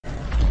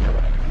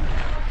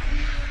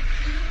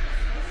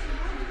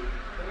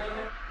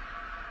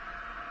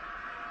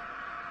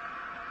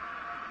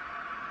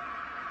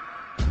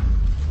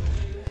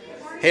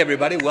Hey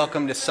everybody,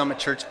 welcome to Summit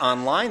Church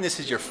Online.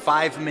 This is your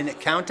 5-minute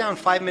countdown,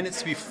 5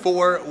 minutes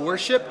before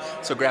worship.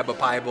 So grab a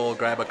Bible,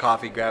 grab a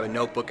coffee, grab a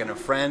notebook and a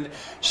friend.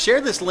 Share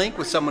this link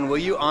with someone, will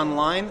you,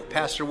 online?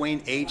 Pastor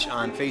Wayne H.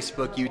 on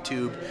Facebook,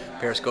 YouTube,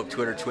 Periscope,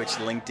 Twitter, Twitch,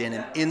 LinkedIn,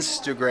 and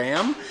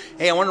Instagram.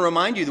 Hey, I want to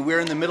remind you that we're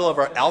in the middle of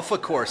our Alpha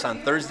course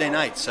on Thursday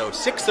night. So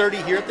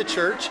 6:30 here at the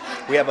church.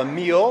 We have a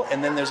meal,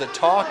 and then there's a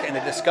talk and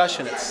a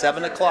discussion at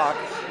 7 o'clock.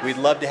 We'd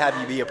love to have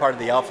you be a part of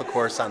the Alpha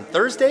course on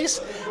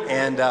Thursdays.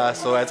 And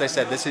so as I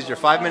said, this is your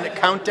 5-minute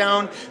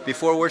countdown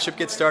before worship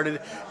gets started.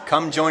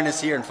 Come join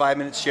us here in 5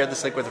 minutes. Share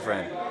this link with a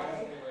friend.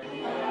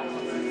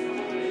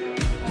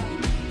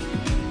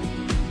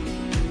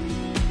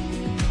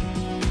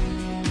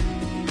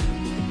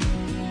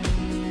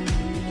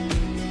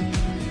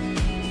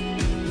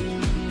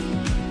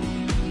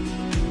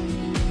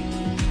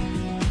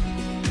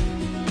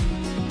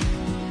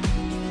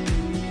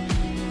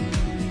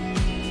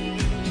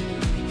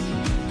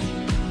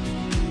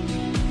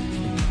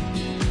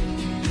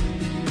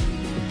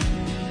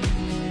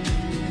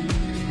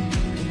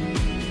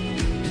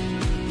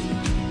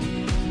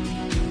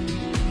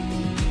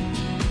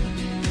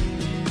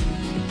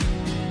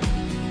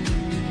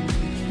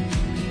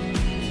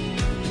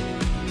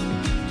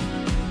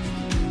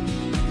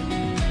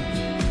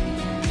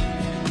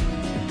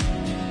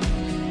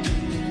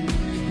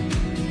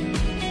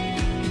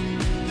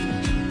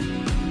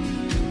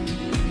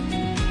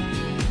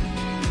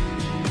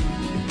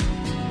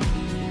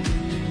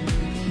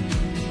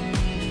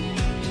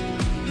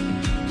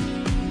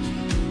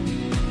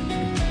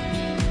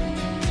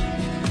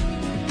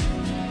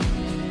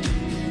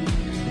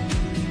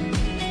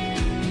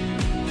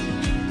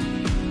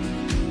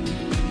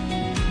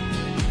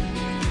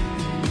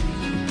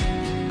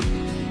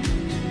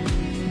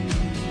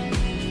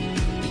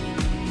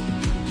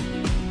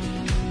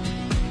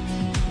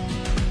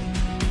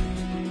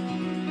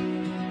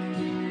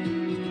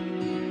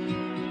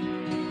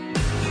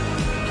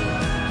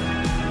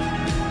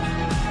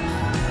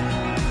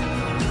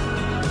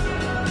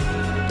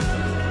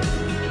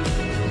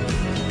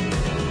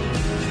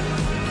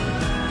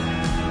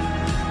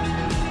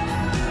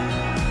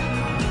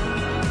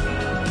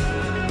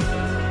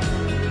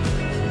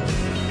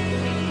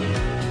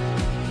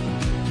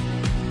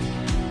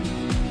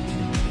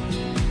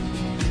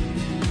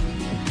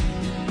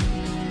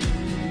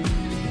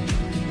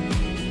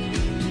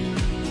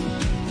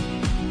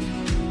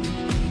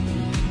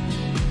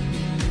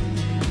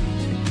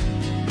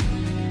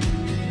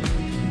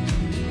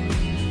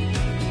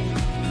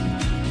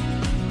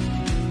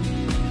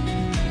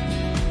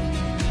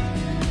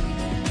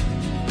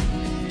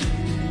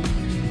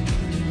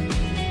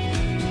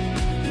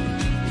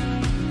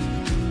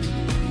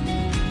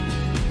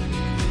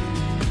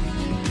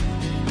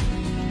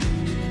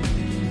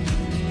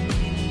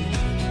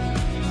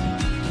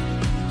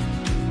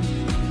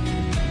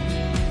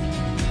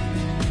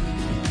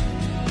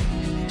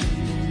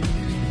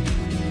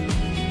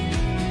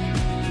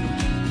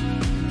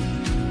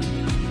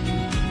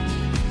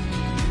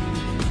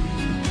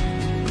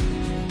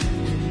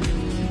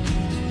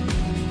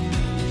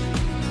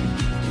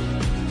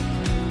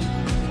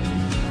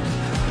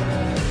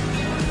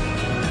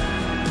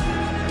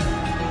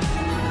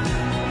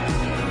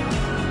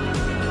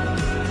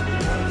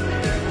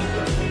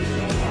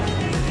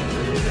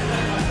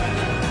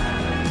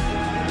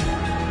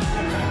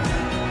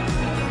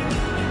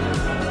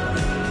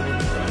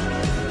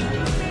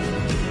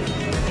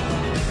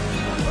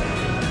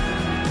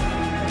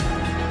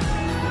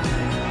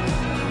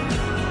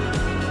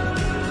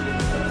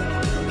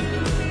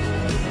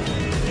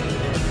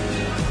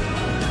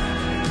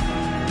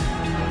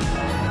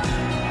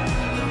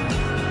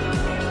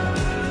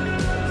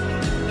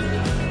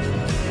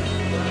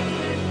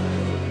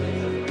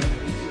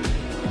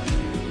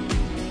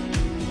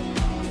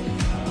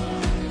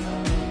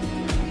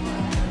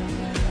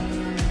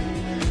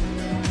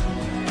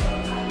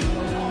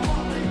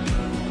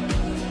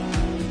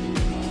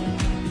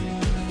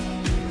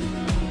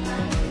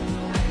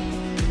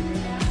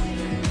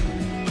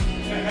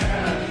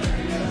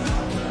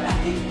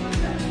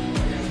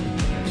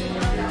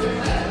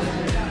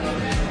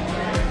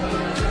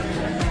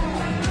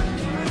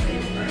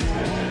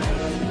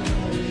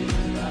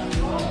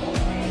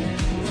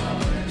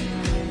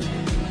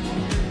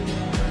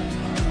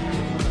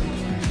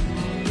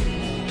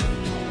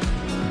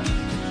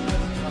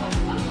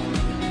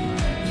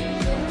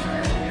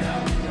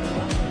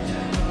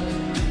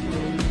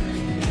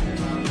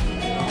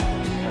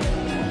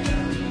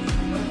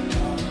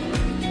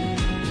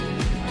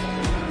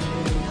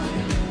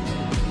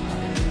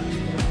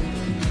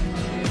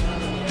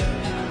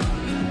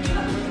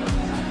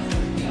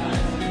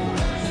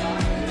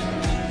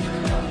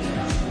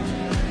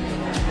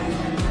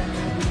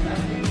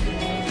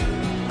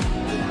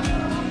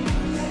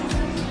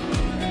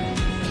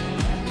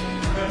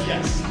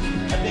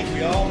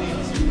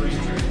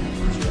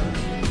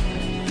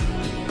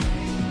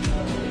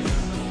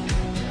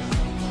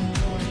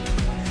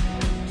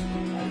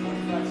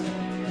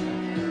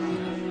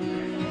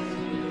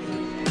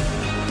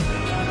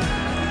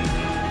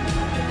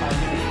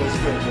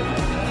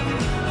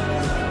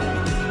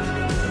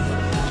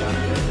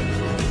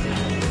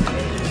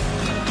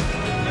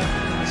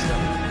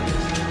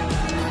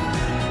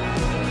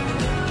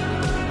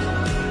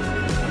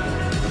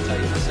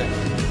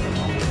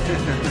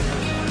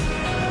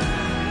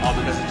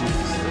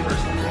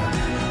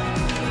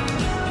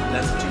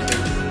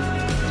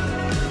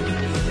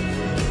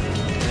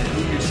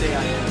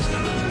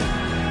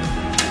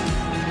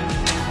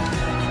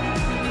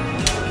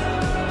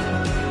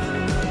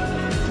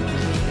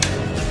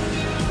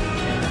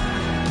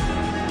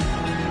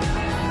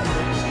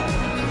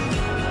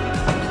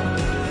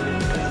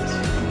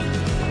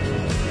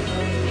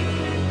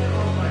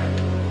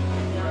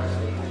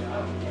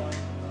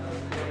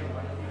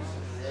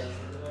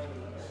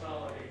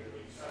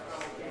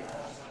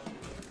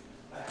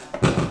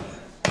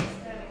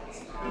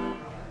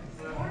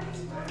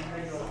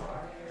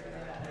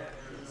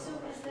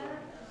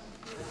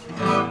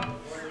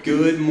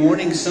 Good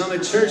morning,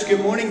 Summit Church. Good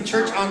morning,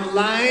 Church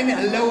Online.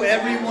 Hello,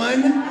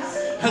 everyone.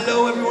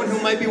 Hello, everyone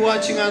who might be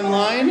watching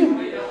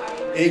online,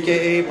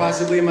 aka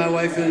possibly my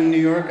wife in New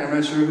York. I'm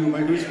not sure who's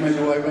my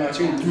wife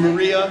watching.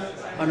 Maria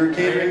on her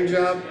catering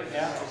job.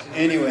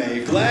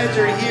 Anyway, glad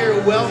you're here.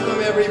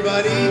 Welcome,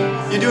 everybody.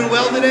 You doing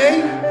well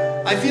today?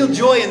 I feel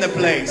joy in the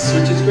place,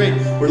 which is great.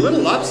 We're a little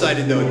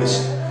lopsided, though.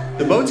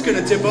 The boat's going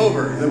to tip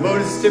over. The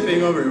boat is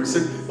tipping over.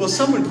 Will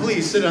someone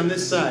please sit on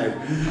this side?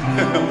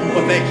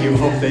 Well, thank you.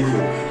 Oh, thank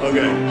you.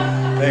 Okay.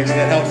 Thanks.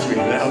 That helps me.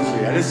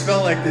 I just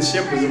felt like the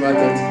ship was about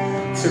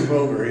to tip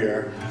over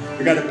here.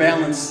 We got to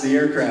balance the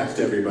aircraft,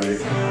 everybody.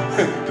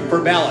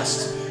 For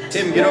ballast.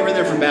 Tim, get over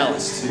there for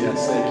ballast.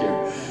 Yes, thank you.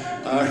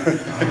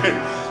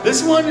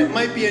 This one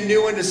might be a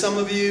new one to some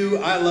of you.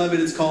 I love it.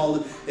 It's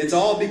called "It's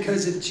All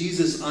Because of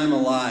Jesus, I'm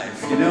Alive."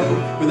 You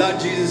know, without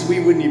Jesus,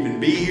 we wouldn't even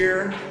be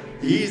here.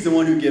 He's the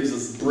one who gives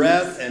us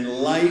breath and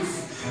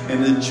life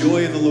and the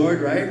joy of the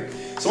Lord, right?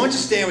 So why don't you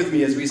stand with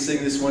me as we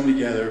sing this one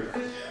together.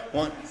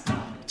 1,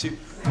 2,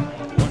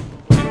 1.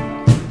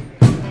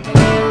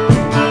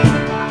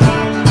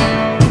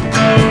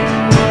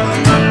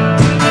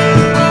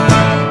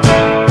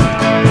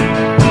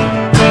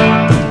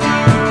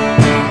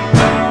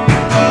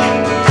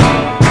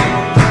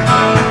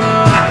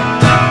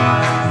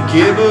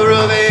 Giver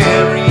of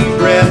every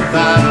breath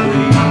I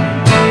breathe,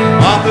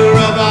 author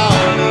of all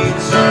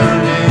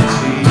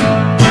eternity,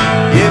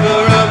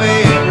 giver of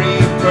every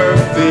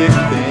perfect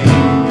thing,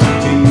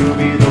 to you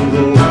be the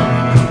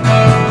glory,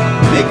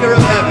 maker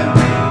of heaven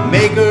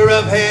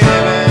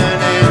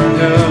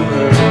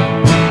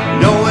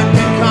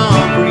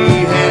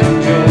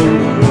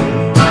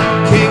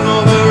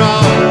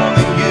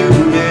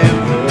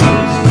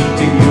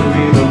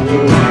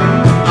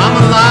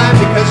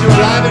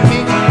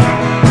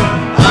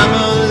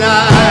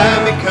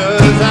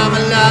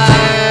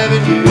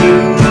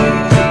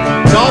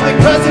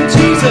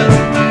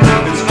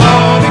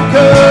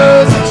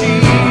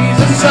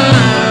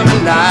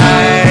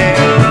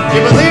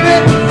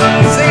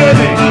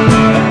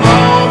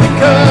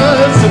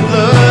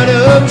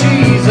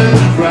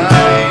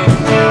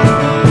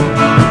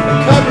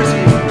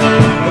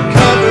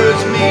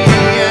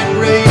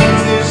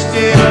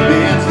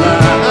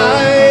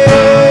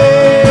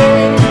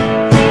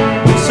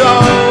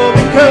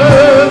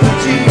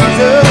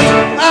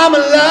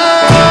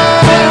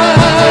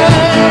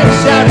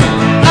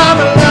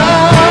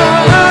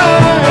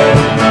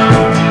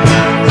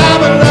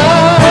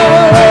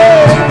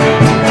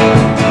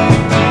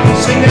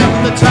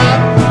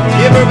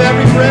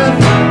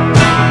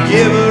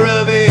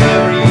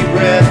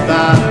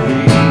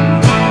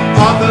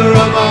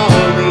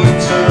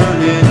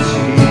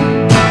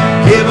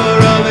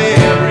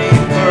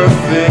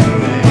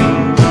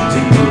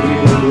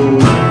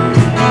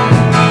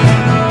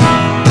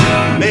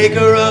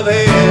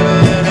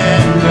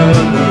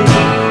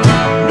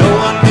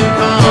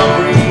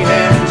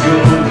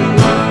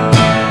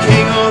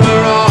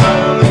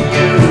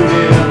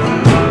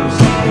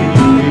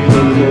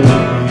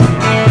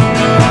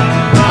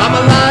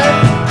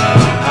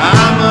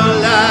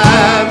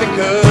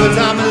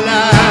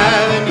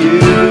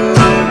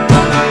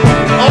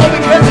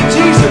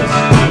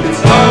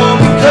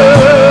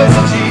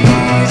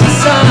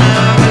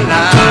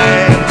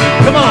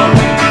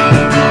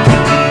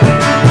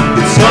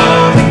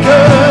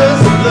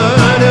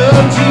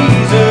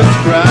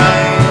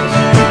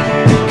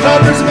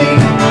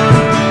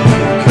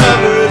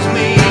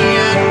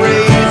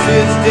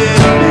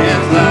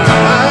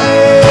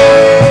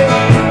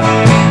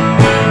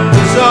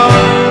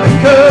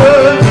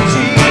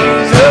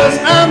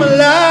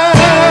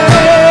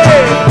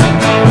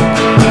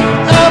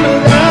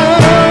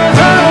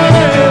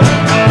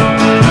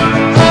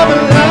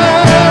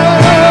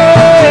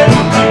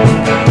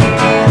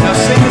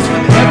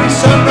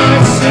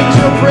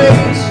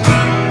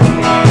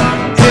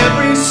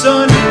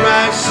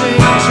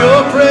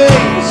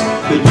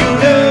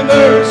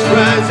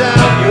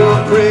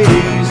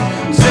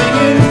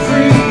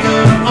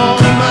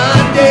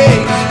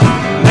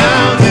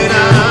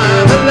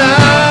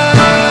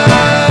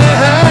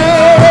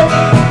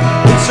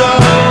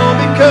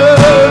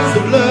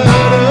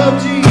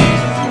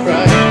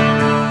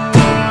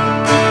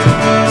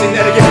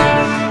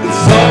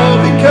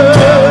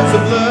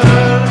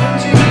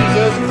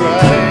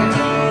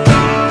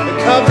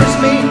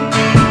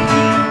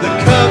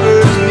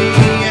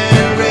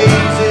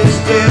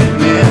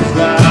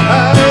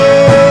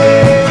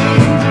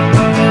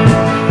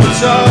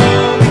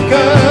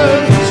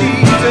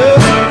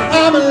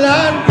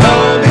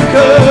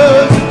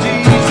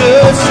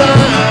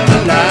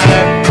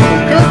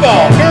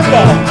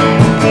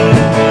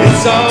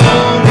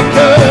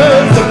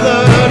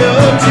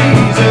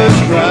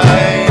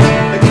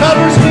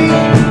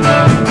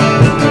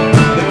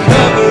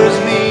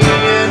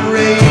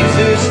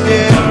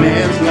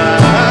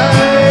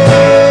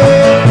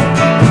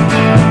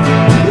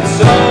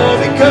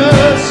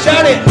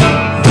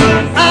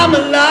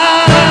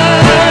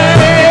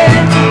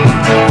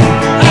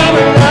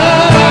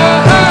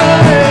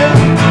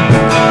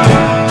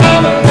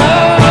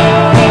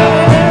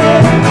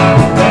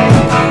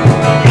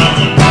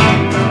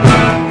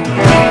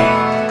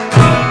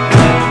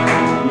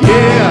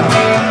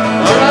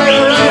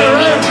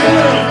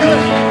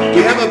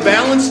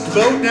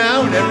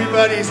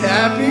Everybody's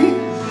happy?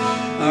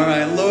 All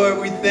right, Lord,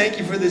 we thank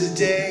you for this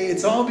day.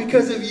 It's all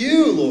because of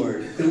you,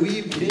 Lord, that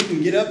we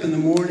can get up in the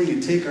morning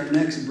and take our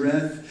next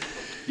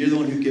breath. You're the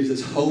one who gives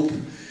us hope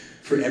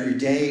for every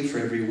day, for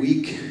every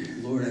week.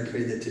 Lord, I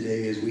pray that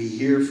today as we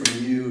hear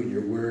from you and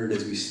your word,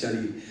 as we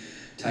study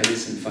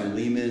Titus and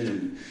Philemon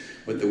and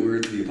what the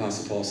words of the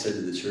Apostle Paul said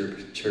to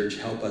the church,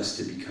 help us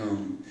to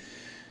become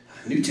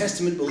New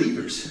Testament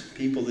believers,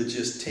 people that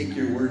just take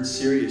your word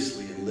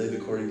seriously and live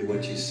according to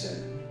what you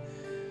said.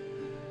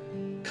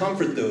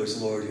 Comfort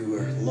those, Lord, who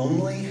are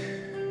lonely,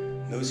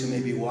 those who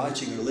may be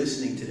watching or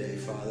listening today,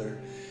 Father,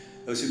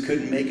 those who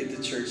couldn't make it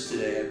to church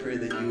today. I pray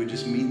that you would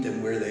just meet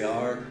them where they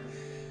are,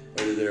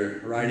 whether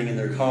they're riding in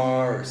their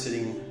car or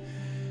sitting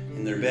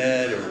in their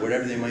bed or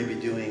whatever they might be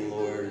doing,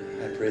 Lord.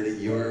 I pray that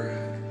your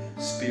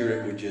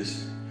Spirit would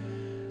just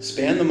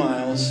span the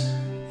miles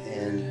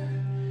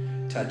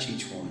and touch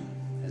each one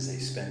as they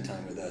spend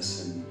time with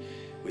us and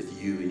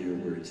with you and your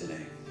word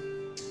today.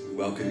 We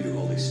welcome you,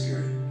 Holy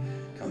Spirit.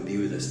 Come be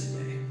with us today.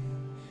 In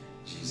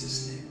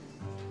Jesus' name.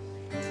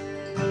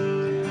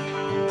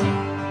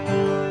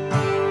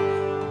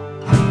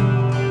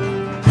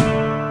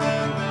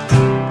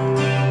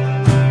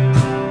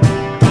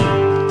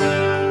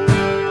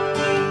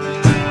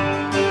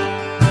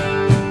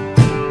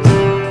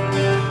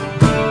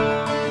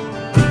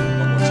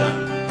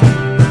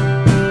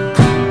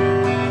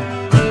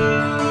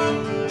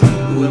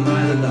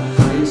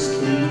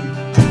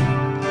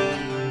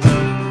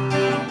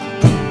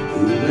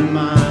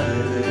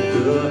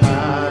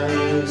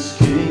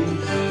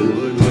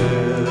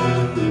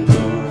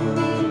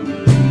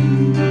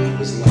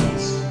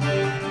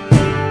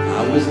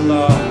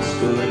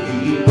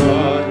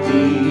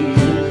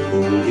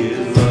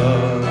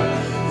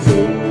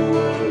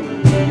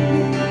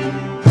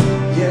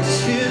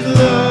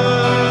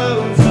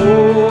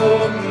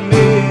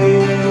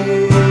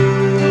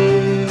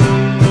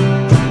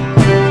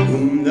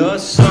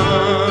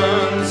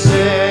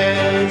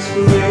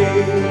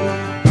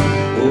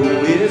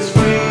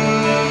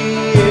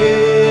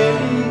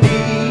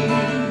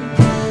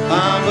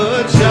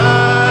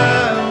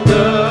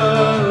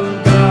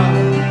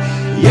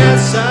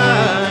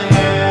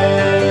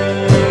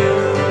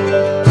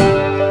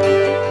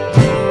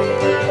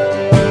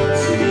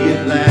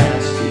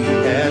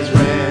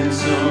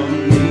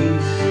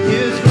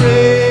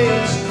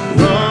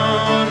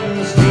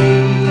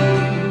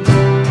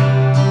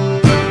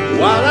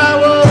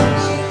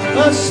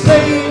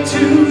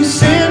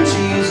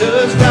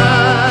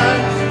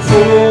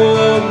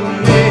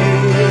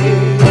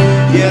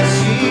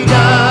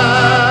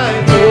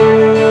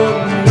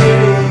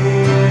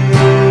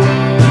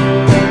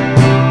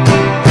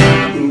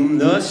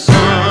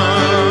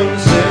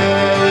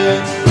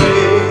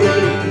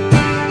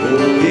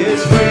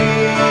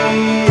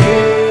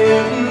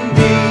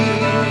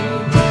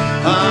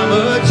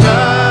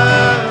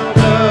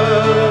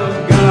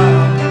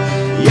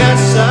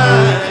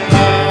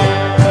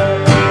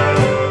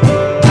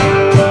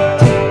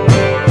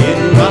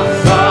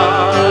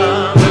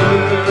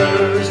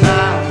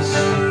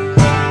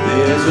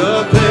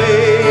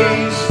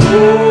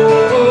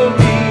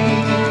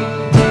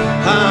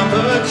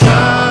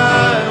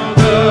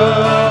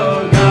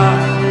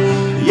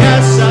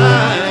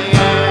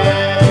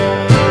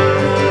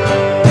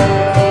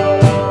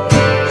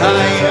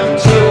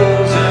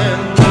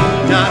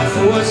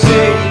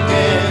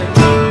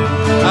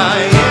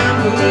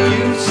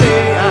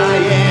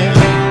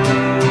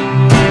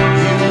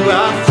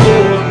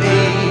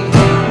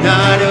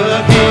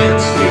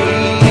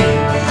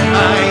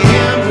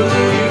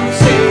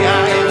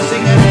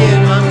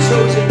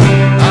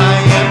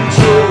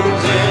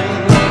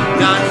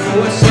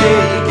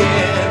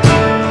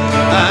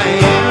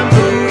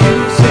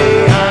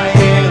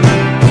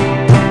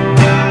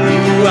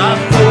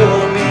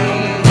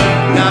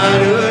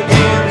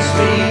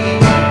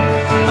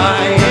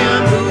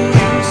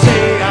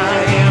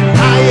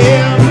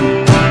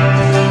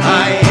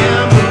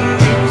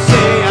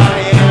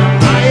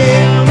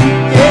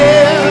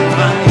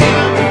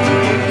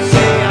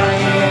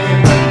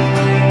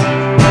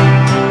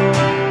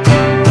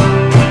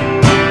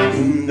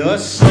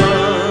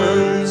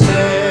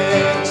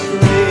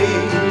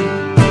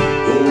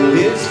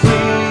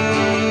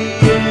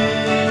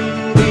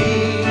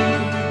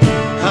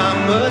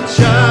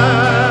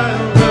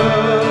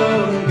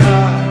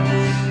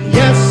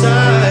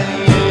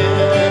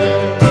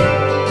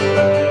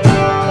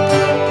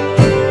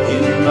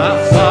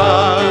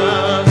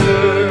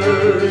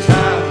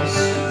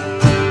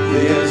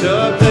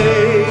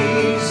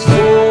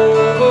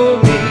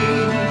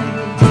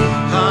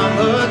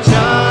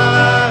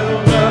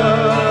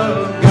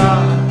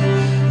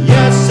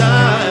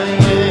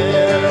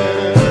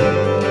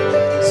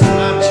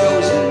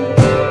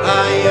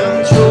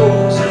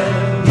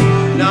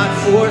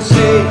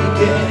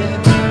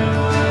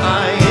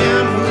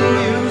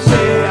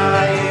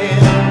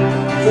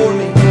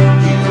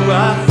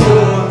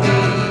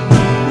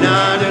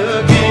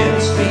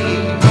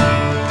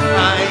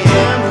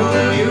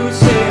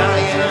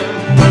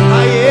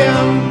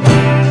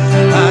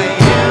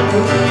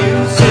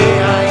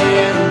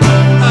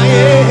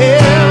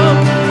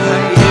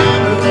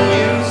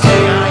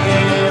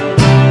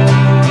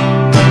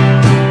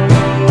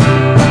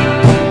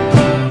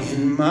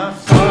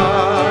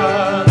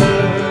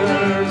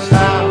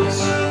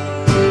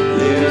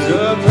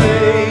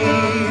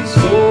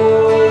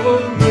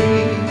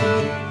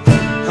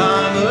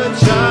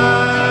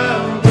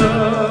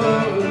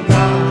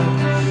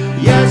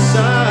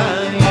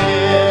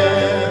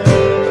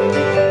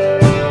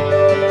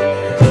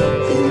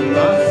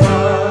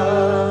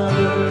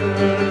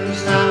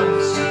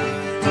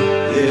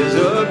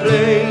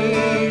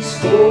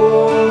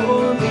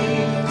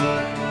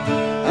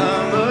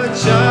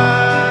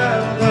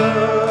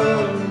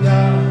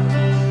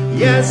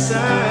 Yes,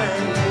 I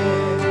am.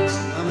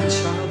 I'm a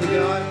child of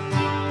God.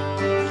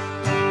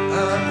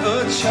 I'm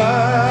a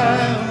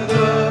child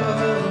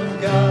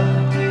of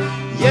God.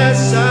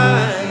 Yes,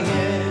 I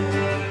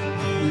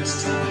am.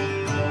 This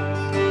time.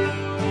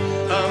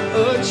 I'm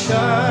a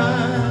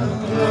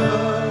child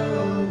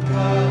of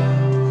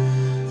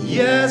God.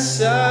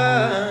 Yes,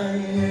 I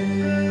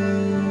am.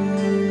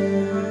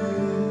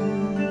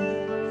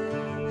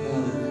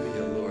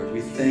 Hallelujah, Lord.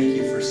 We thank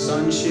you for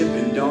sonship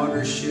and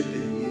daughtership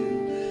in you.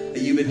 That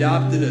you've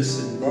adopted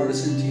us and brought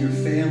us into your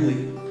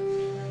family.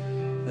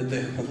 That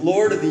the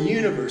Lord of the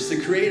universe,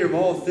 the creator of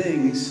all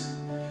things,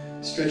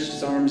 stretched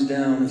his arms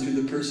down and through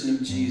the person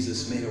of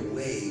Jesus made a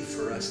way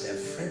for us to have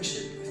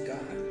friendship with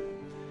God.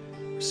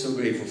 We're so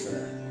grateful for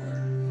that,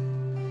 Lord.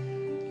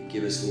 You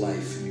give us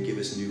life and you give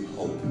us new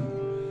hope.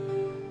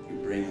 You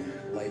bring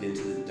light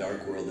into the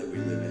dark world that we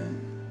live in.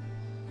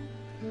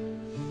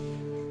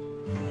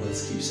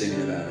 Let's keep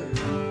singing about it.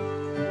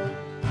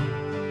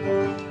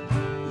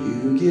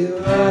 You give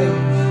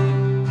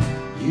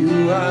life,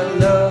 you are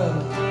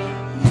love.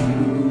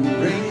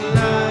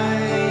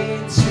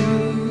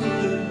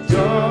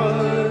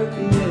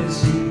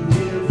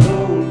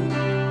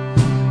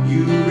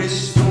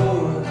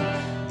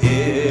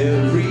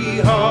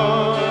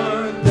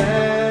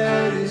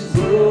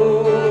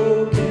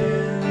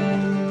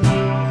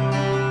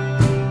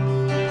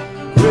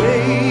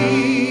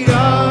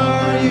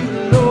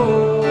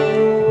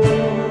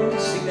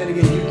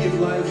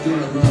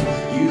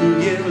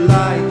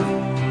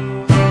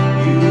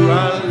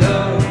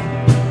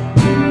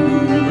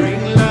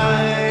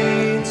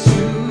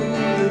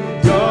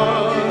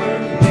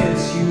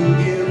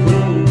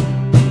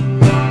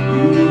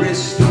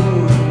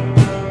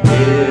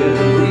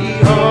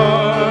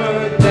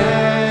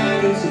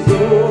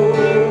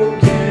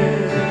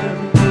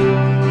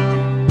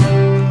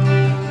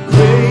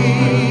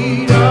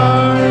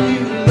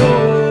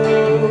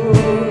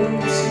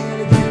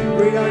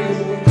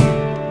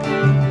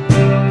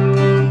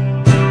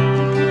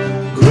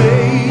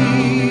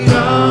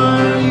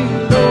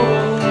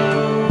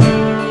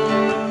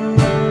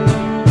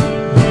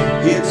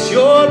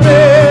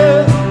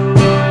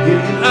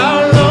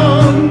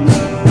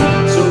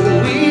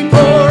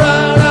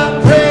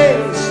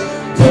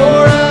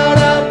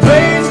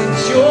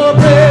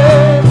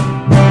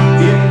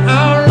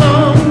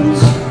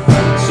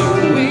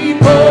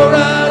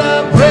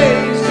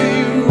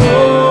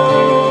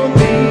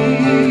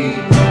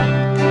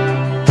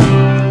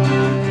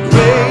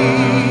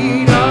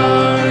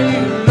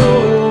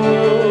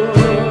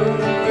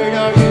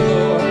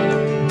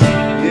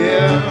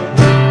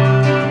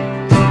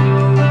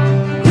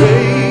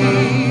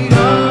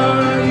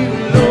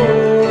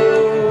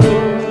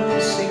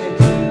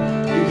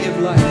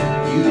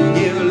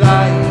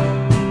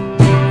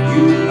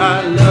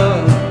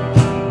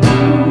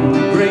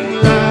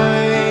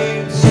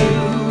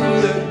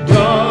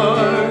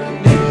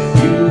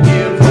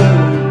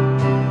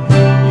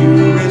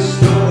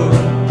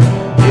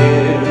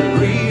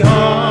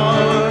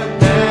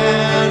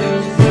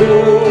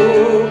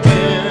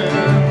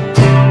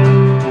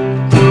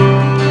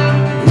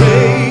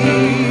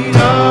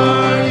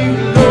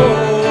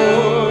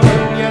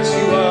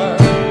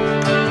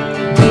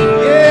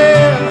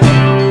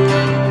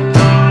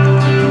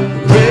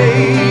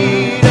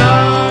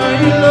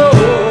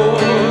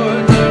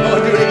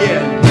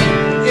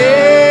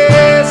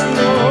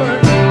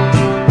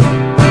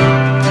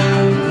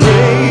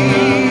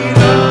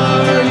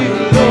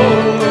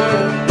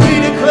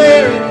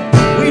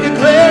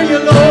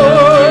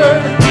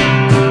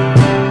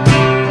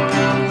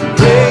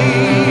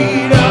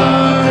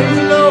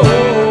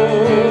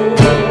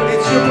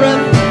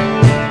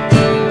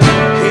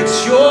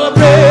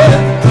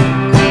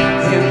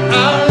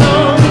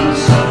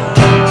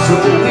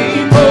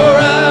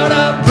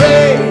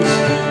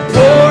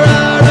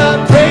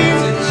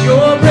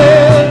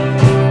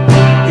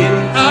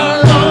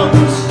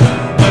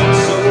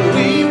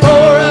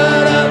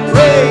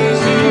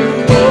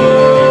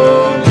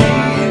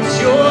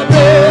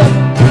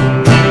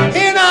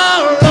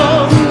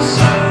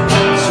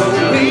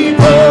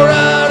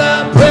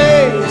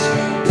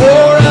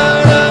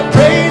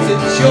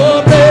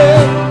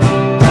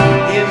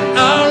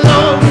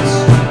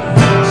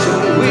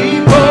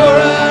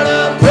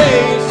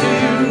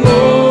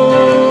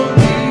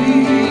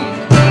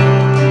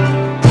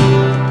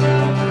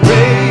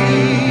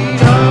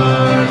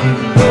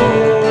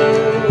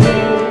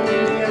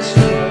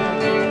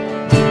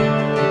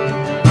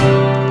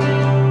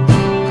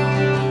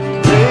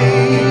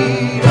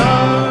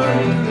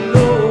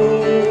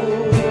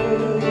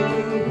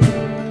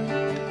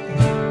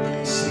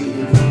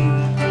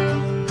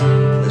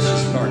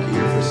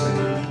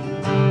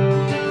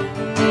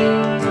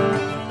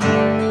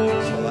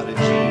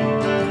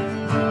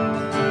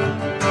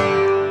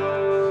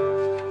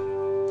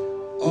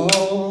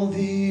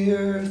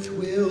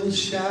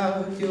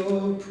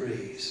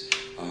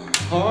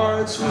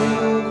 hearts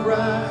will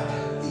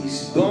cry,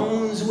 these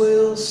bones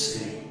will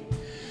sing.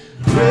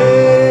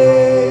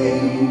 Great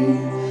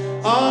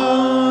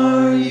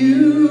are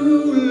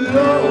you,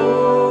 Lord.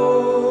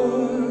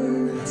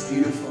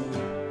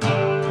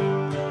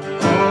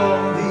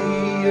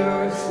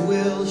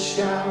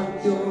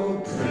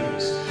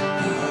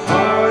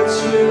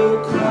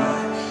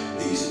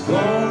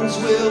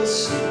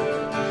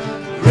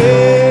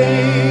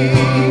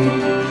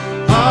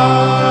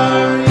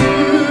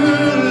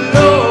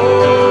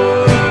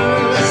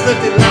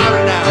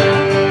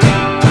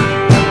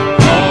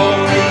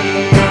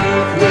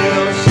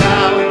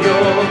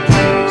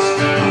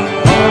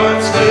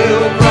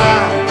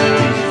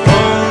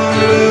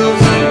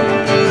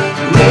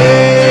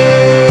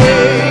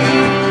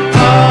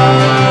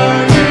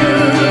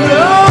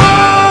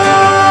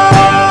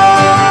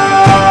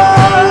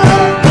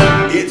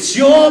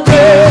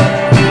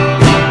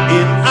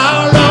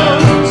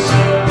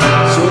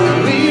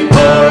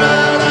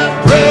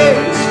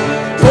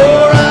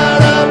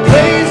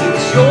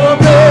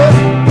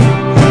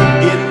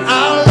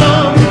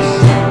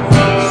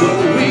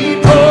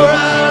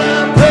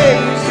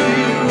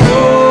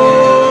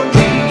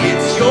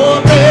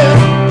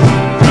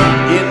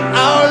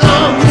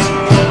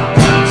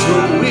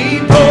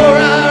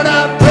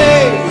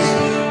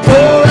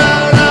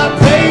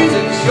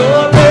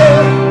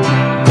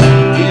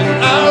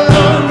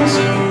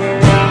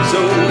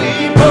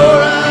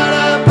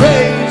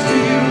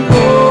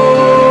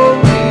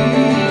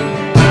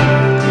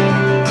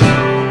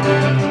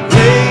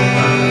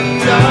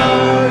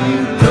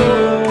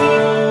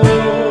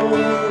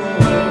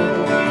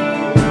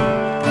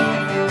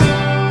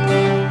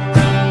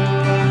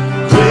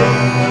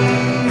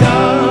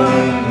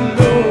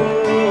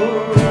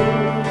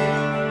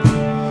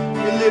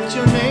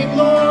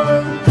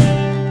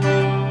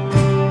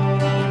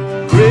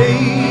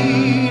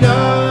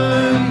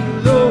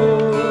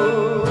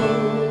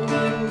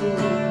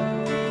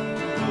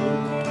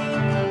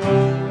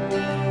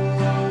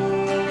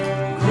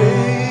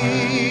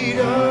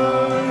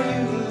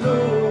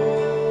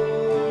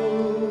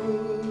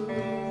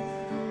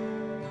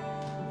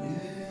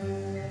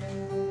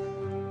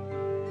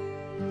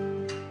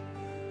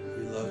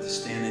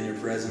 stand in your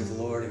presence,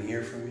 Lord, and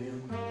hear from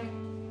you.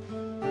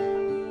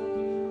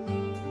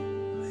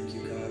 Thank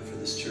you, God, for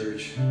this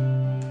church,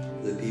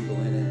 for the people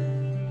in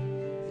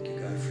it. Thank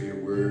you, God, for your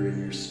word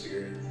and your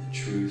spirit and the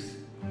truth.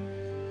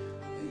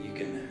 That you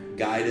can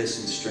guide us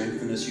and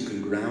strengthen us. You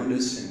can ground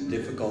us in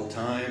difficult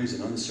times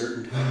and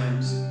uncertain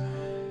times.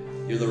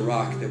 You're the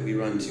rock that we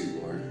run to,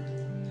 Lord.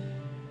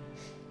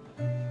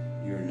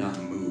 You're not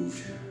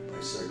moved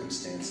by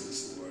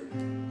circumstances, Lord.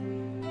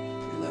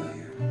 We love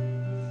you.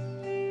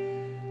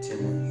 Tim,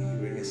 will you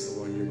bring us the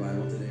 1 year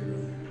Bible today,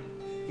 brother?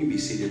 You can be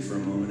seated for a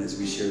moment as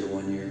we share the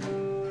 1 year.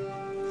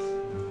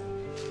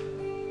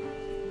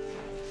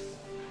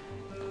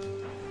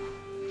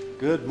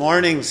 Good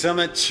morning,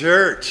 Summit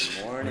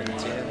Church. Morning,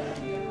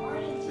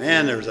 Tim.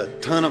 Man, there's a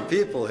ton of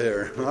people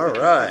here. All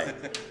right.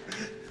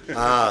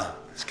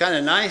 It's kind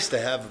of nice to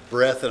have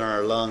breath in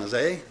our lungs,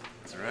 eh?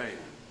 That's right.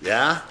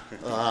 Yeah?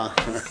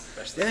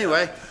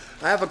 Anyway,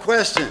 I have a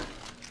question.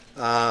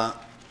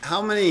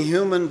 How many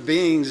human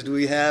beings do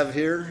we have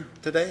here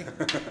today?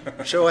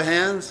 Show of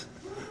hands.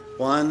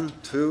 1,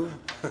 2.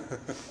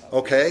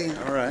 Okay,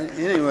 all right.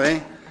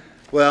 Anyway,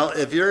 well,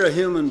 if you're a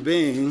human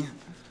being,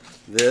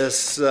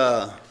 this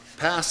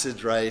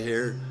passage right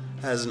here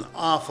has an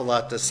awful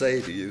lot to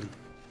say to you.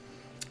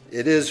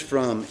 It is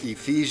from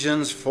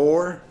Ephesians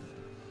 4,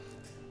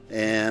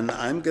 and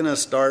I'm going to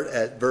start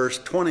at verse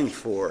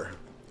 24.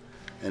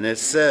 And it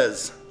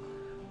says,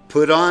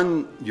 "Put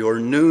on your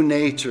new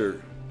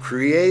nature,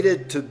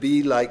 created to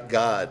be like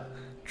God,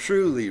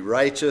 truly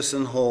righteous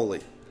and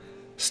holy.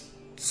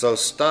 So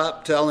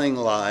stop telling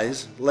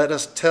lies. Let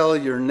us tell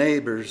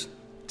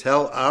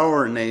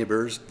our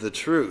neighbors the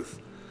truth.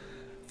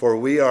 For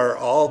we are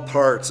all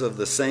parts of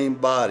the same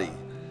body.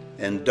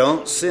 And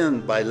don't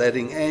sin by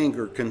letting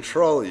anger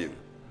control you.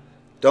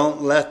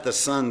 Don't let the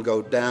sun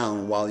go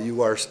down while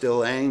you are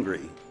still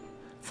angry,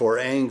 for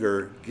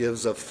anger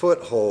gives a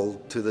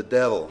foothold to the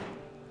devil.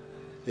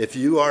 If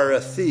you are a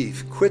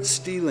thief, quit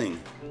stealing.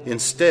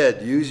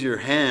 Instead, use your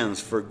hands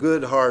for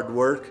good hard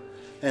work,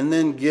 and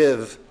then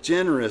give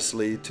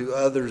generously to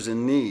others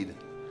in need."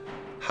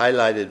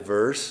 Highlighted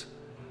verse,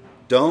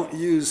 "Don't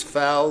use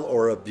foul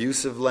or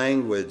abusive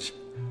language.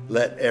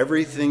 Let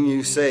everything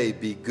you say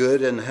be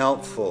good and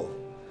helpful,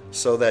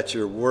 so that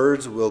your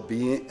words will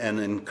be an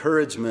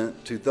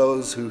encouragement to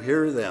those who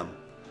hear them.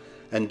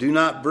 And do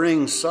not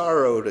bring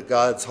sorrow to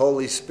God's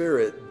Holy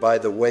Spirit by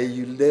the way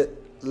you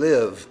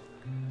live.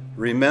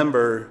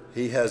 Remember,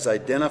 He has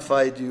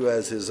identified you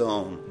as His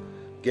own,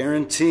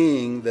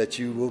 guaranteeing that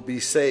you will be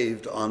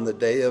saved on the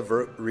day of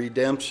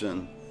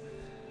redemption.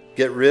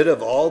 Get rid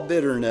of all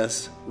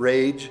bitterness,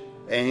 rage,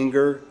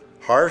 anger,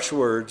 harsh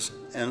words,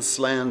 and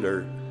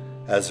slander,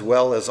 as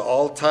well as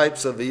all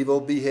types of evil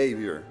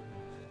behavior.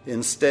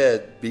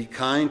 Instead, be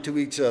kind to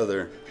each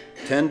other,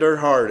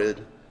 tender-hearted,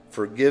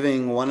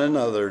 forgiving one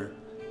another,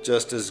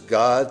 just as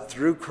God,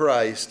 through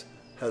Christ,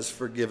 has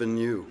forgiven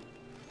you."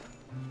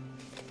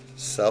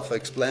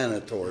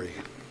 Self-explanatory.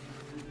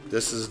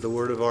 This is the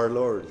word of our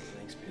Lord.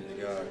 Thanks be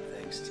to God.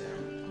 Thanks, Tim.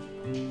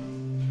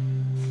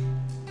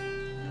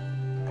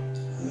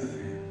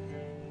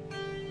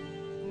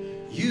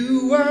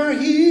 You are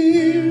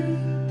here,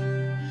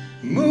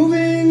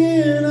 moving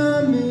in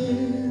our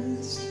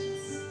midst.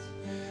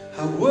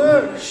 I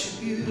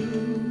worship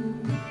you.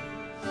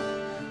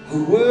 I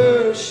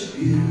worship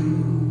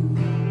you.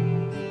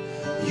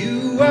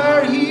 You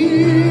are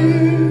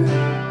here,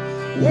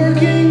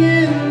 working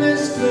in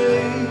this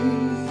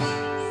place.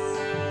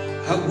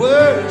 I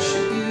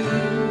worship you.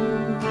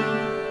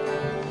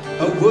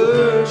 I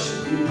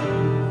worship you.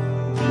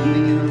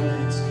 Moving in our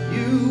midst.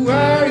 You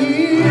are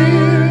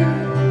here,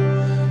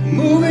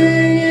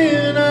 moving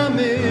in our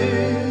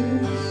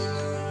midst.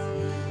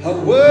 I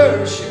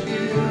worship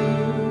you.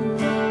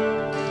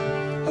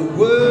 I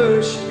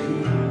worship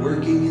you,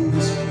 working in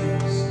this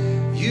place.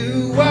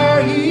 You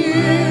are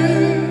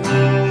here,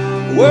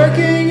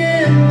 working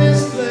in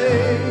this place.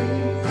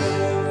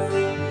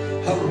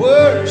 I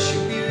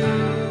worship you.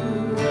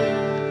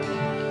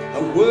 I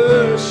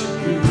worship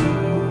you.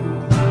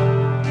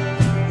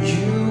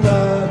 You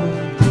are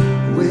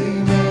the way.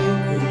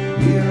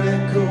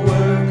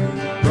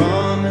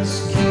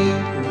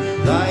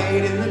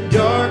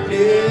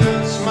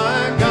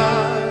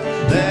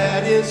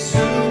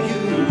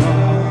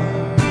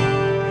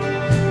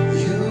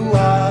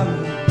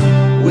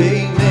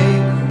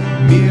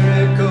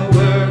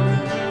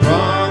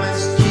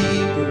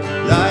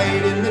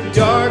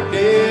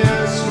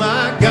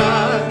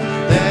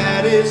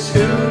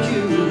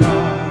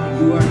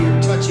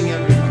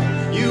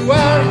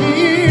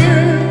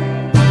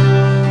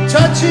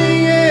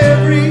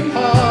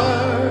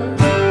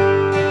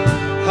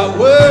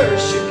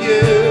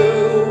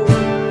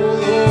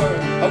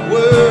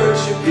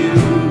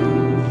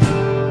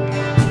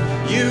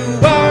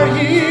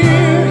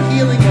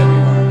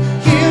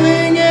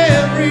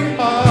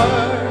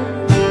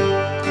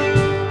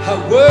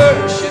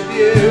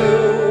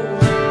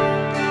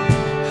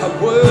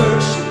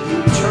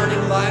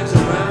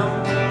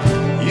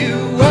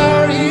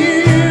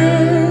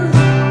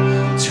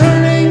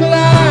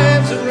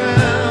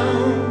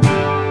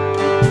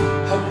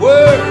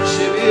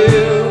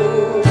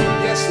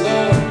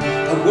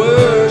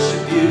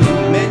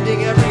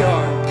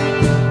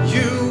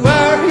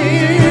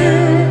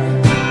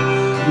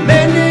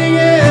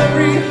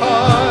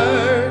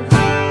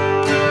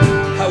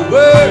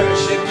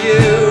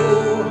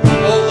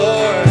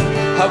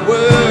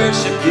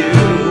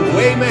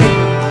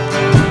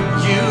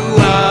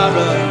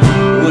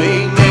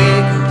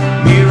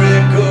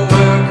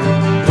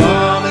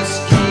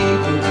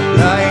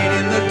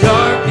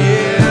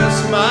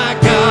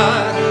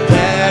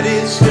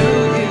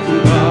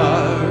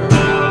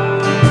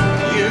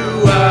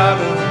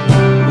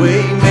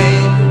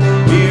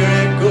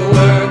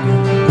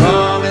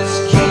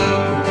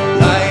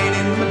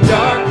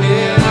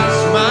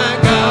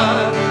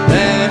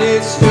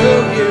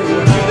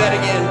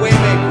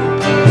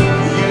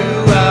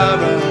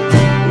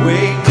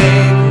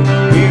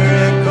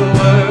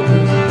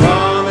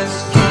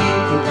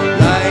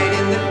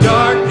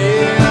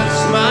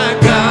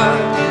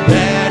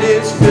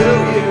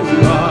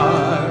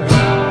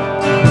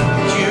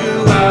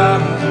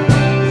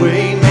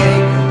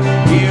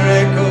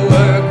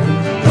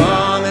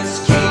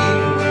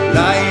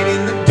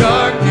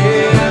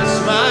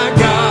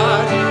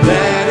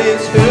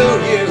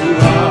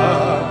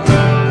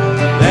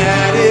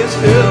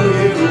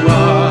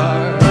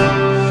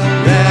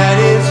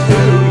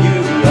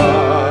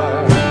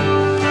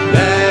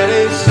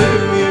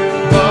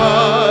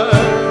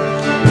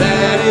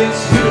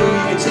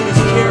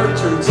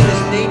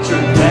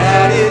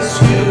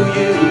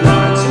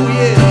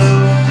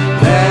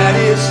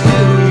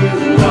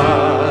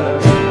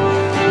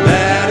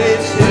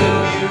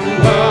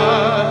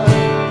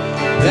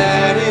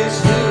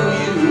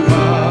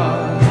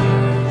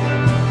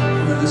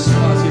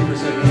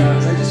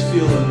 heads, I just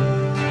feel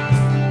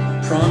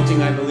a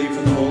prompting, I believe,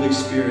 from the Holy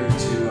Spirit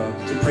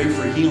to pray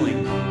for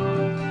healing.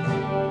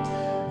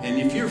 And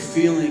if you're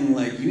feeling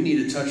like you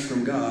need a touch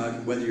from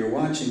God, whether you're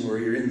watching or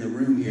you're in the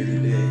room here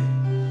today,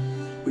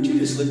 would you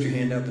just lift your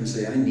hand up and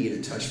say, I need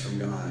a touch from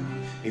God?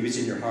 Maybe it's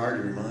in your heart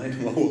or your mind.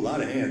 Whoa, a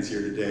lot of hands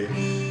here today.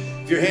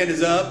 If your hand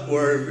is up,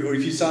 or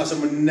if you saw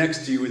someone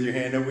next to you with your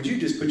hand up, would you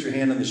just put your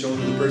hand on the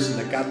shoulder of the person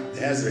that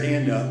has their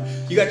hand up?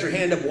 You got your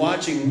hand up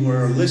watching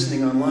or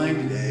listening online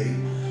today.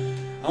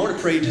 I want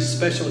to pray just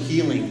special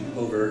healing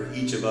over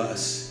each of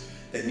us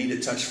that need a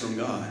touch from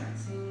God.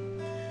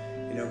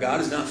 You know,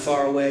 God is not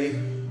far away.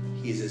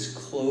 He's as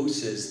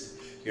close as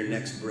your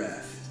next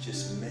breath.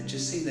 Just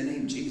say the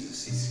name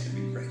Jesus. He's going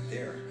to be right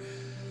there.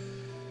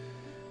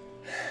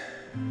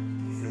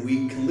 And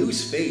we can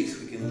lose faith.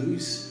 We can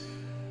lose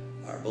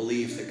our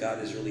belief that God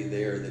is really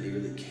there, that he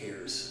really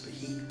cares. But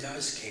he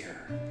does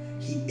care.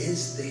 He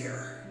is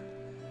there.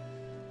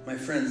 My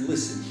friends,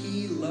 listen,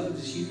 he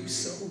loves you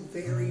so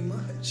very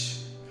much.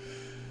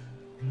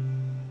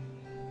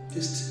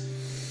 Just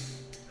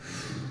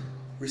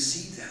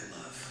receive that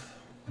love.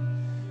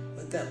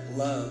 Let that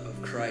love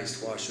of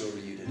Christ wash over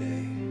you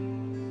today.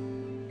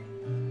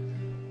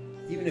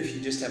 Even if you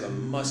just have a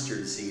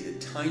mustard seed, a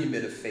tiny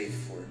bit of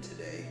faith for it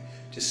today,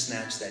 just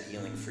snatch that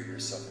healing for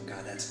yourself. And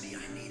God, that's me.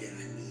 I need it.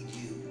 I need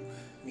you.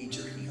 I need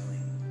your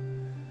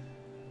healing.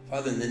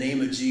 Father, in the name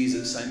of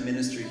Jesus, I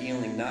minister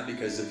healing not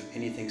because of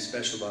anything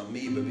special about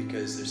me, but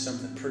because there's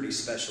something pretty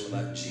special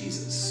about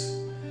Jesus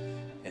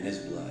and his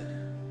blood.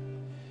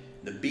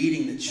 The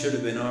beating that should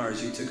have been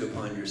ours, you took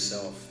upon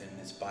yourself, and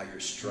it's by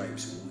your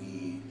stripes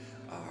we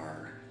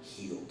are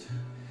healed.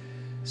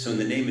 So in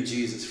the name of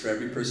Jesus, for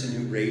every person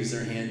who raised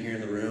their hand here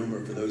in the room,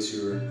 or for those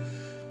who are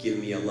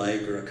giving me a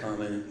like or a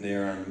comment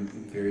there on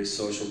various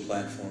social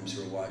platforms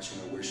who are watching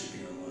or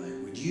worshiping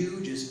online, would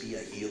you just be a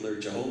healer?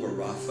 Jehovah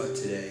Rapha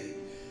today,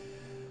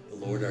 the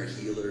Lord our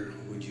healer,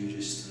 would you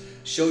just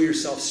show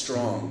yourself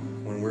strong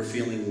when we're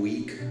feeling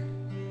weak,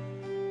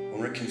 when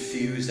we're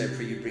confused? I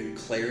pray you bring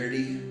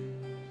clarity.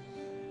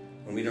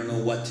 When we don't know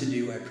what to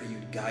do, I pray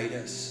you'd guide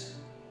us.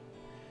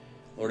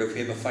 Lord, if we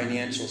have a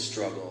financial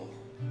struggle,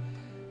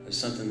 or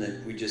something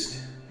that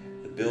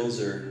the bills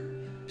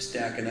are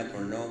stacking up,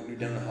 or no, we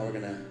don't know how we're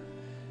going to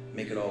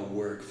make it all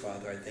work,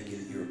 Father, I thank you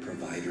that you're a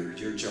provider.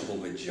 You're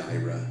Jehovah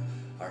Jireh,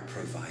 our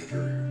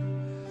provider.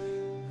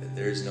 That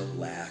there is no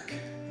lack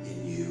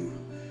in you.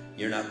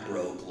 You're not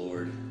broke,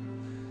 Lord.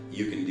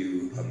 You can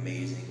do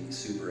amazing,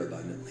 super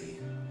abundantly,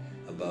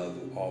 above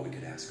all we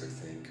could ask or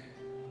think.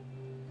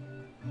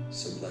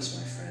 So bless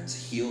my friends.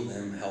 Heal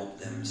them, help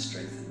them,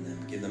 strengthen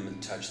them. Give them the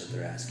touch that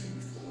they're asking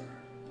for.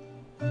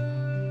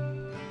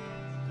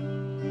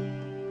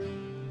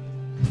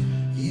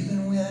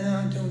 Even when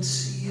I don't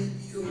see it,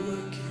 you're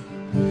working.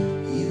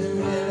 Even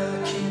when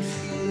I can't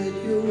feel it,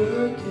 you're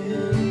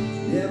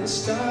working. You never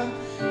stop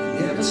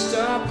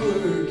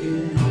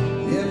working.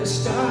 Never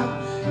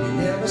stop, you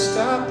never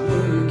stop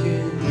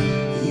working.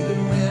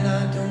 Even when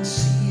I don't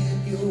see it,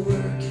 you're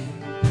working.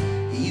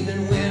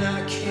 Even when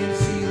I can't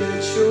feel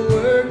it, you're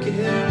working.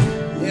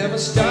 You never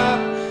stop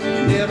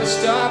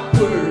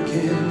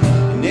working.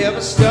 You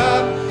never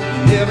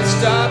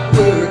stop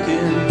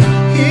working.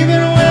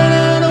 Even when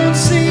I don't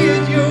see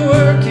it, you're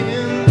working.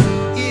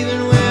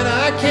 Even when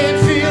I can't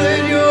feel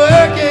it, you're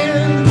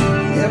working.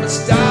 You never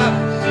stop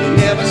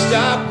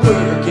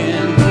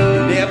working.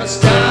 You never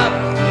stop,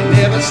 you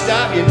never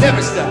stop, you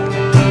never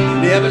stop.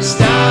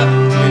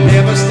 You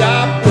never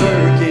stop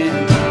working.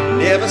 You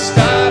never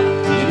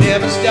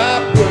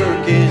stop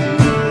working.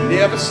 You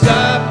never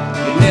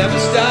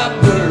stop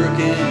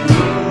working.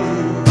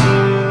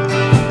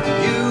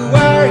 You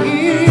are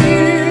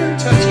here,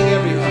 touching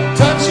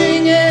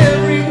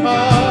every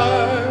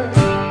heart.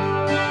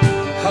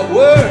 I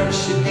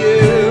worship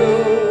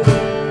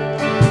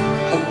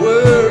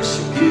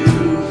you,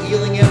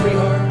 healing every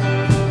heart.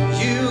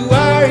 You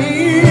are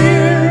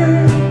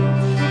here,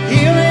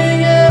 healing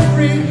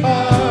every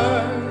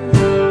heart.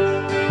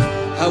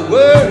 I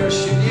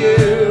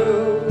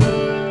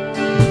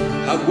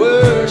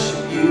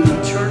worship you,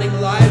 turning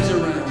lives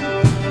around.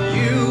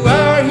 You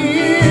are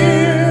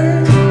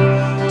here,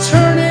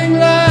 turning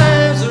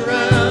lives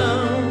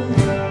around.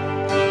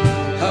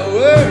 I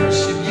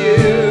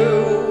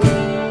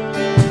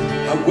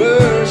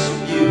worship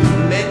you,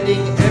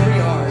 mending every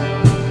heart.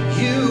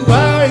 You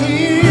are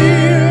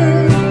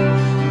here,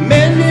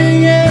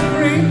 mending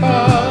every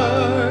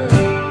heart.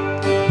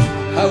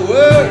 I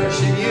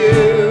worship you.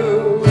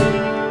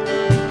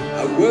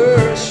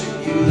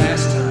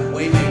 Last time,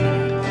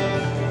 Waymaker.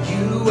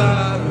 You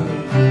are a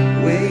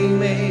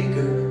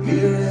Waymaker,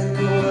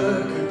 miracle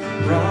worker,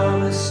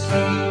 promise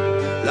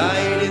keeper,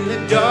 light in the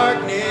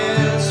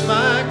darkness,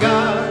 my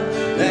God,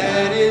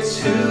 that is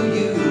who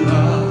you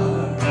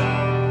are.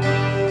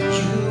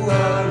 You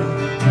are a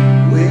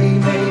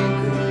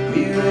Waymaker,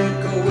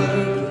 miracle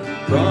worker,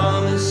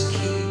 promise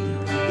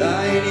keeper,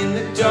 light in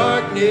the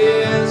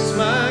darkness,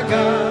 my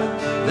God,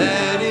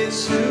 that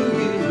is who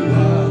you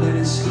are. That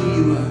is who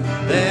you are.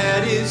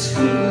 That is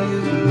who you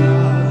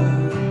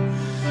are.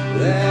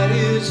 That is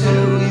is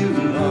who you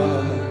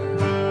are.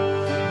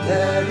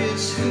 That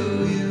is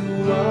who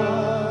you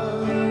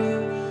are.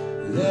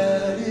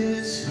 That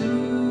is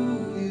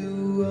who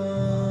you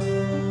are.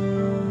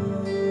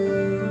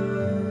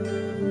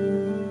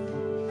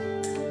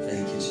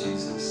 Thank you,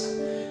 Jesus.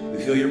 We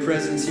feel your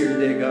presence here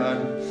today, God.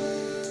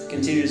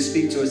 Continue to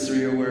speak to us through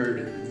your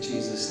word. In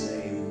Jesus'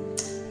 name,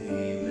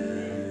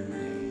 amen.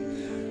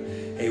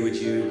 Amen. Hey, would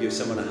you give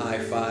someone a high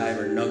five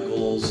or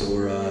knuckles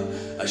or a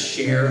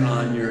share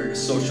on your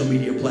social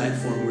media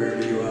platform,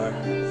 wherever you are?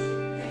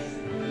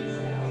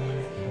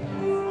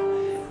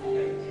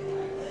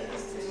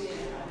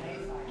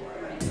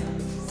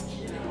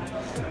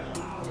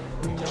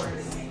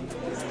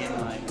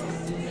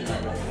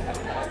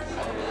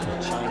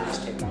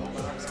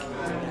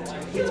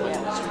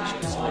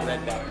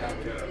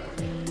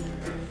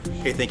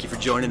 Hey, thank you for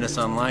joining us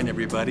online,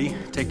 everybody.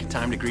 Take the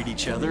time to greet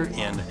each other,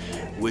 and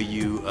will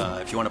you,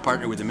 if you want to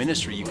partner with the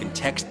ministry, you can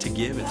text to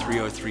give at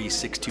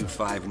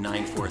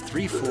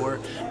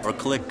 303-625-9434, or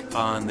click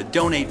on the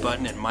donate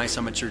button at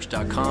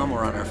mysummitchurch.com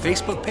or on our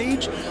Facebook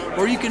page,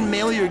 or you can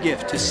mail your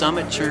gift to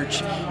Summit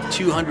Church,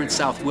 200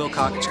 South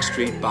Wilcox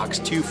Street, Box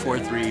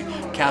 243,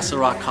 Castle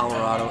Rock,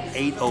 Colorado,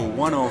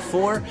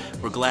 80104.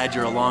 We're glad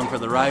you're along for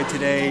the ride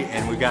today,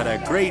 and we've got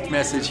a great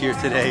message here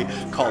today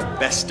called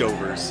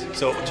Bestovers.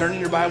 So turn in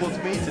your Bible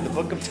with me to the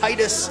book of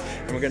Titus,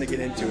 and we're going to get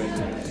into it.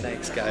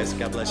 Thanks, guys.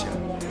 God bless you. You're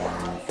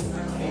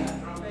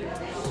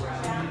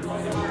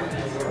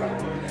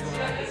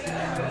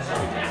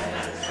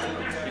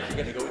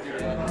going to go with your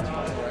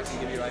iPhone, or I can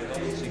give you your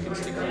iPhone so you can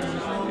stick around.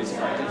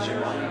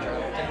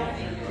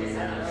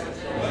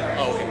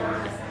 Oh, okay.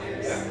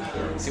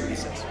 See what he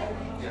says.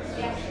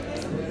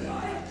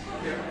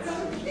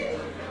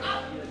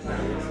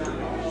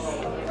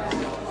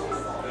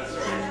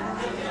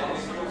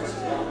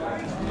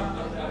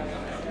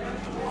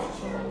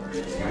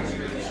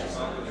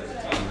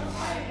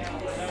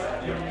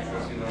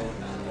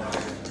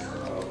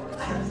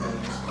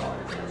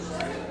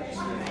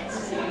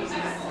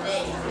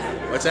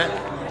 What's that?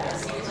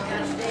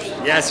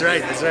 Yeah, that's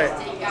right. That's right.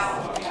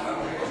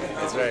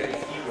 That's right.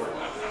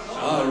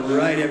 All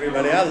right,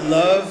 everybody. I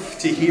love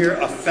to hear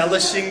a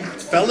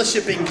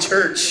fellowshipping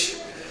church.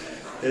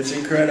 It's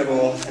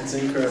incredible. It's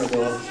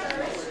incredible.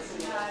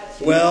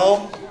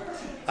 Well,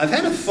 I've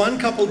had a fun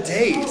couple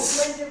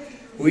days.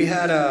 We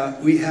had a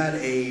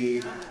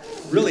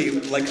really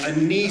like a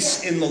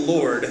niece in the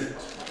Lord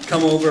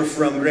come over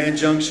from Grand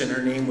Junction.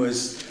 Her name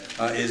is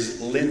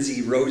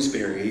Lindsay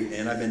Roseberry,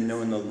 and I've been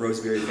knowing the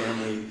Roseberry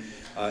family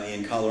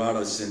in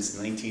Colorado since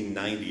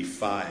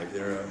 1995.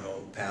 They're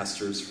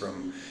pastors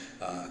from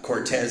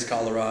Cortez,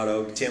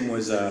 Colorado. Tim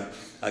was a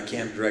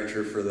camp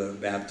director for the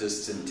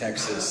Baptists in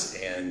Texas,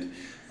 and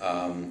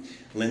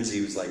Lindsay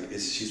was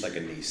she's like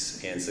a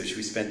niece, and so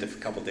we spent a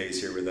couple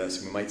days here with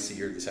us. We might see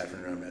her this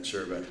afternoon, I'm not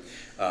sure, but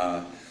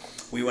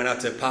we went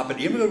out to Papado.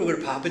 You ever go to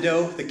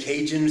Papado, the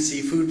Cajun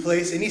seafood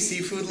place? Any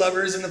seafood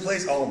lovers in the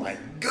place? Oh my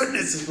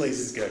goodness, this place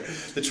is good.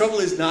 The trouble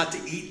is not to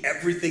eat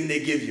everything they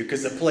give you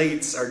because the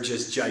plates are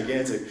just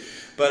gigantic.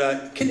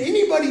 But can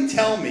anybody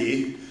tell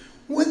me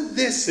what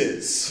this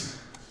is?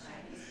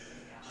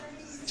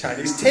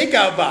 Chinese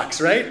takeout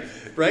box, right?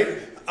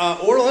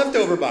 Or a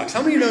leftover box.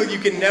 How many of you know you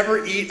can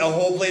never eat a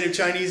whole plate of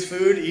Chinese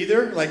food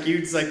either?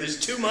 It's like there's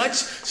too much,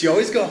 so you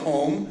always go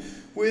home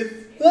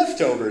with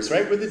leftovers,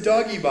 right? With a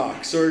doggy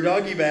box or a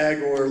doggy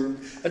bag or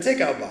a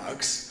takeout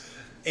box.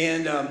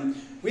 And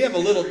we have a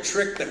little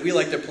trick that we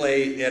like to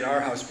play at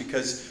our house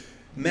because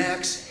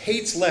Max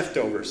hates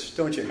leftovers.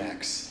 Don't you,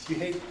 Max? Do you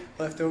hate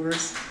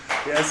leftovers?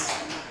 Yes?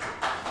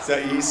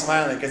 So he's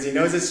smiling because he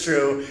knows it's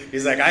true.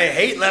 He's like, I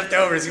hate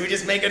leftovers. Can we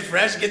just make it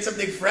fresh? Get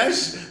something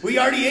fresh? We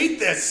already ate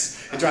this.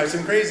 It drives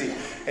him crazy.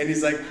 And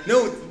he's like,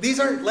 no, these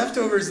aren't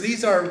leftovers.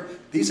 These are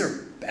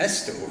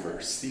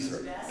bestovers. These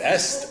are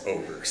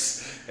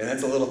bestovers. And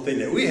that's a little thing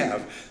that we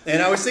have. And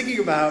I was thinking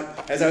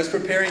about, as I was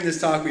preparing this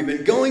talk, we've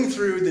been going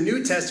through the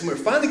New Testament.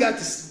 We finally got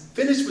to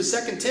finish with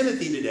 2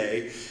 Timothy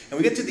today. And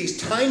we get to these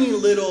tiny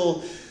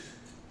little,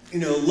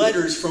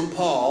 letters from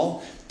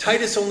Paul.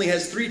 Titus only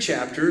has 3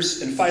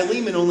 chapters, and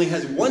Philemon only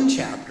has 1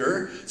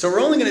 chapter. So we're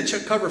only going to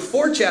cover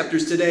 4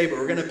 chapters today, but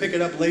we're going to pick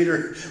it up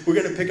later. We're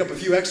going to pick up a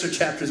few extra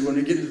chapters when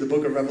we get into the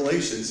book of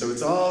Revelation. So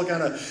it's all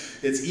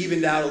it's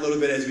evened out a little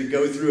bit as we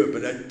go through it.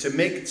 But to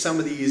make some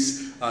of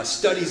these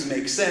studies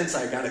make sense,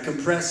 I got to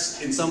compress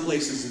in some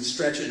places and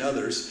stretch in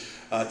others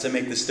to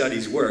make the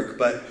studies work.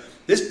 But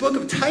this book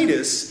of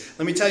Titus,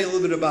 let me tell you a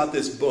little bit about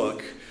this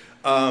book.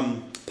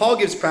 Paul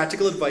gives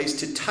practical advice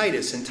to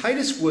Titus, and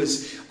Titus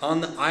was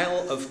on the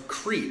Isle of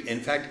Crete.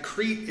 In fact,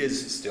 Crete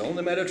is still in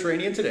the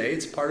Mediterranean today.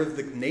 It's part of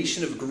the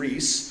nation of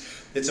Greece.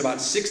 It's about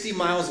 60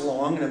 miles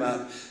long and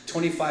about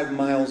 25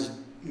 miles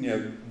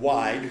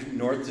wide,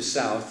 north to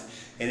south.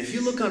 And if you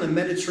look on a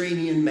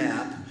Mediterranean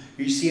map,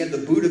 you see you have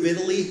the boot of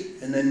Italy,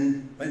 and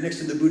then right next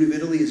to the boot of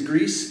Italy is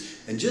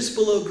Greece. And just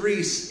below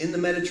Greece, in the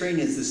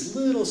Mediterranean, is this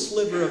little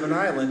sliver of an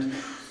island,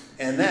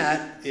 and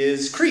that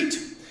is Crete.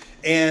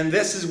 And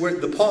this is where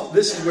Paul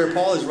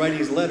is writing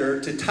his letter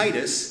to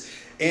Titus.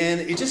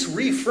 And it just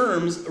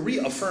reaffirms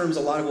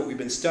a lot of what we've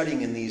been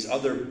studying in these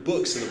other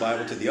books of the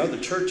Bible to the other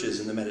churches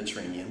in the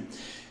Mediterranean.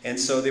 And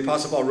so the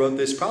Apostle Paul wrote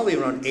this probably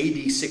around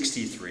AD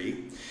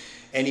 63.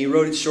 And he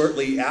wrote it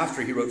shortly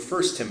after he wrote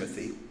 1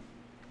 Timothy.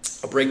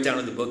 A breakdown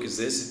of the book is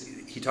this.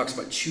 He talks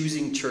about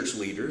choosing church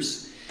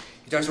leaders.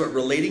 He talks about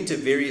relating to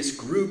various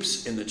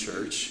groups in the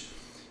church,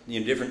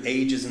 different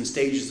ages and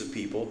stages of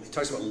people. He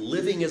talks about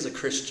living as a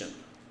Christian.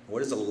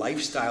 What is the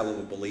lifestyle of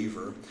a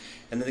believer?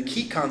 And then the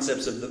key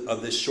concepts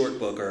of this short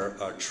book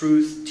are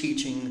truth,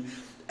 teaching,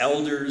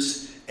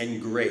 elders,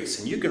 and grace.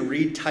 And you can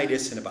read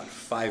Titus in about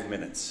 5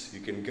 minutes. You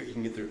can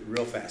get through it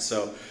real fast.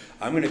 So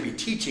I'm going to be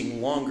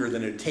teaching longer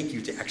than it would take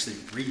you to actually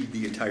read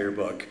the entire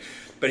book.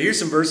 But here's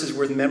some verses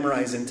worth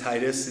memorizing.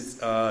 Titus,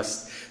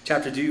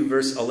 chapter 2,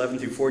 verse 11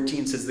 through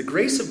 14 says, "The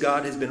grace of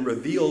God has been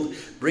revealed,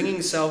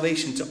 bringing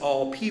salvation to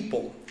all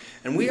people.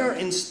 And we are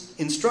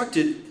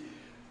instructed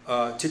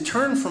to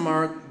turn from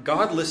our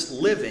godless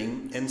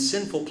living and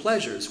sinful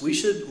pleasures. We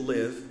should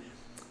live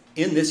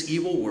in this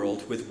evil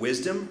world with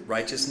wisdom,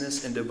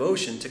 righteousness, and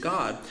devotion to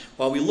God,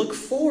 while we look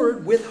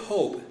forward with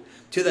hope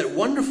to that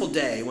wonderful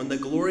day when the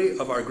glory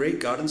of our great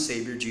God and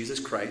Savior, Jesus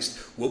Christ,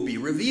 will be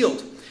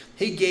revealed.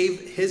 He gave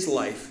his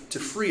life to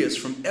free us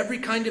from every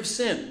kind of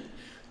sin,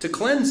 to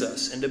cleanse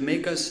us, and to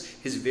make us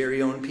his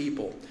very own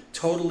people,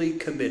 totally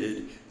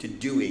committed to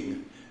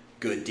doing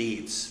good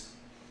deeds."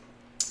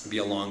 It'd be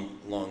a long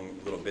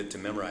little bit to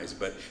memorize,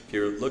 but if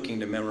you're looking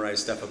to memorize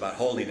stuff about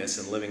holiness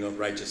and living a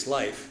righteous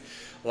life,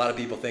 a lot of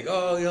people think,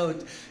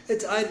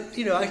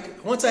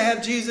 once I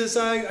have Jesus,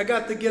 I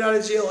got the get out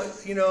of jail,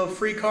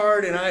 free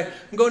card, and I'm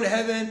going to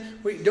heaven.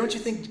 Wait, don't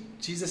you think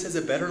Jesus has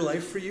a better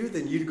life for you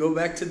than you to go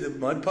back to the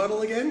mud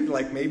puddle again?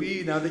 Like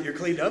maybe now that you're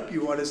cleaned up,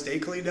 you want to stay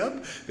cleaned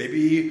up.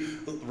 Maybe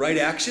right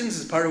actions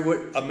is part of what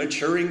a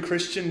maturing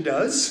Christian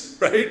does,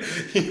 right?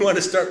 You want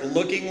to start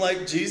looking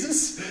like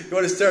Jesus. You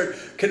want to start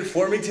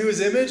conforming to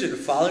his image and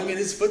following in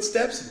his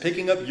footsteps and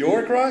picking up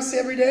your cross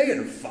every day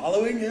and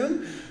following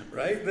him,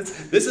 right?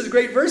 This is a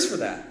great verse for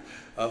that,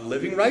 of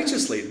living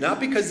righteously.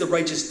 Not because the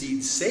righteous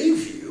deeds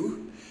save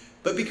you,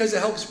 but because it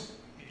helps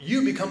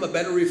you become a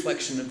better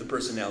reflection of the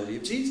personality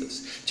of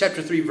Jesus.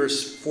 Chapter 3,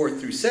 verse 4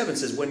 through 7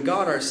 says, "When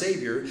God our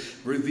Savior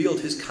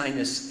revealed his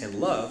kindness and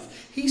love,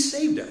 he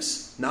saved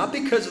us, not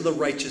because of the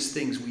righteous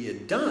things we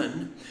had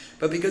done,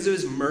 but because of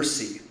his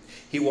mercy.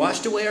 He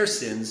washed away our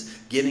sins,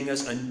 giving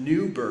us a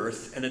new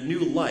birth and a new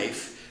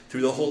life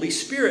through the Holy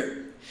Spirit.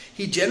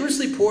 He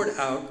generously poured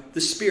out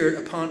the Spirit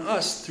upon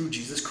us through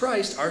Jesus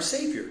Christ, our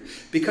Savior.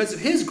 Because of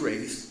his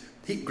grace,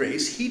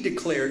 he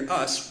declared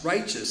us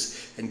righteous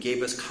and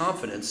gave us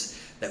confidence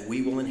that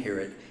we will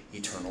inherit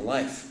eternal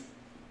life."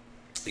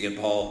 Again,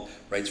 Paul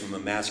writes from a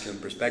masculine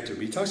perspective,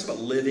 but he talks about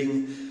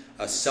living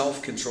a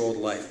self-controlled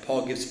life.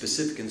 Paul gives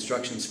specific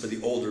instructions for the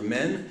older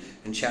men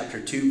in chapter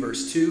 2,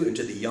 verse 2, and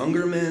to the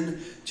younger men,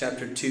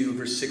 chapter 2,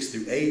 verse 6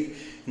 through 8.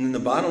 And then the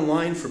bottom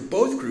line for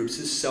both groups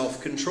is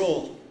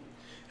self-control.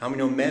 How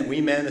many know men,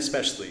 we men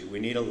especially, we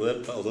need a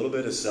little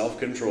bit of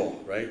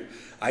self-control, right?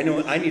 I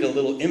know I need a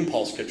little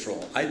impulse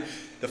control.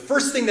 The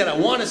first thing that I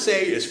want to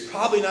say is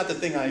probably not the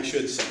thing I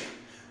should say,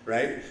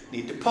 right?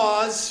 Need to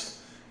pause,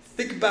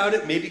 think about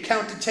it, maybe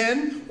count to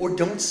 10, or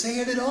don't say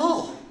it at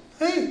all.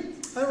 Hey,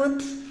 I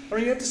don't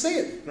even have to say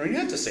it. I don't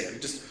even have to say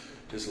it. Just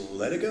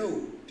let it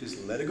go.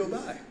 Just let it go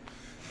by,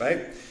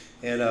 right?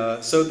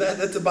 And so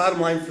that's the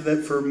bottom line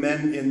for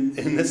men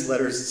in this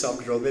letter is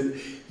self-control. But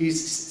he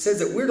says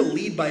that we're to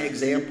lead by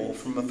example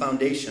from a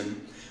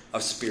foundation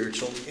of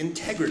spiritual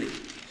integrity.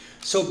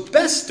 So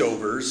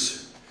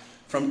bestovers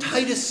from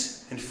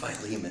Titus and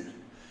Philemon,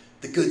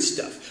 the good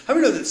stuff. How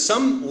many know that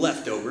some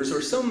leftovers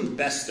or some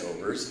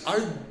bestovers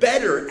are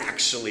better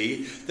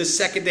actually the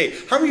second day?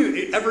 How many of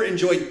you ever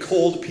enjoyed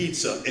cold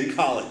pizza in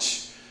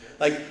college?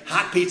 Like,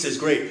 hot pizza is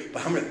great,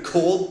 but how many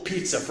cold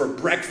pizza for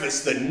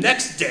breakfast the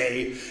next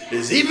day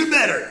is even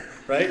better,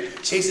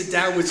 right? Chase it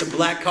down with some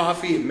black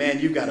coffee, and man,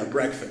 you've got a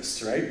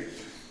breakfast, right?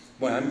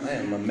 Boy, I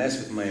am a mess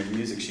with my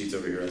music sheets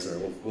over here,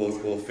 so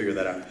we'll figure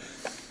that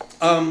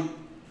out.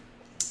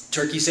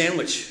 Turkey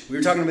sandwich. We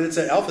were talking about this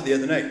at Alpha the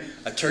other night.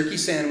 A turkey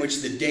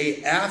sandwich the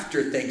day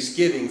after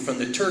Thanksgiving from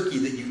the turkey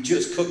that you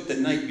just cooked the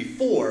night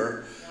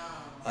before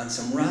on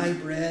some rye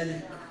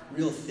bread,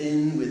 real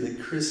thin with a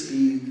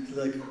crispy,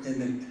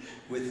 and then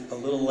with a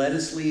little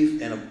lettuce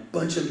leaf and a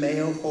bunch of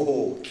mayo.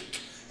 Oh,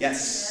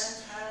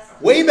 yes.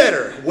 Way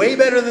better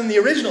than the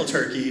original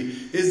turkey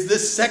is the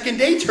second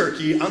day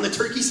turkey on the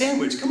turkey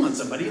sandwich. Come on,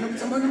 somebody. You know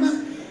what I'm talking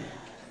about?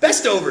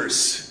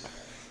 Bestovers.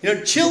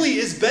 Chili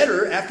is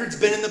better after it's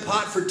been in the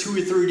pot for 2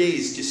 or 3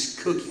 days, just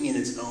cooking in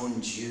its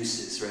own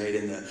juices, right?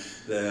 And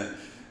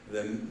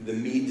the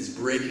meat is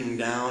breaking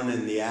down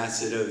in the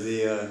acid of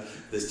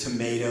the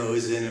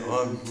tomatoes, and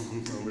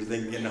we're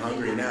getting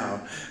hungry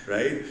now,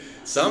 right?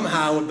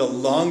 Somehow, the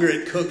longer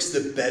it cooks, the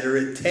better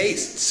it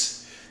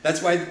tastes.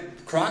 That's why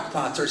crock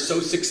pots are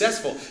so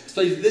successful.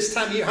 Especially this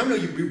time of year. How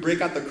many of you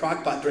break out the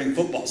crock pot during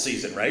football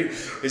season, right?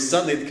 It's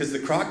suddenly because the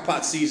crock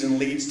pot season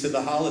leads to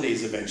the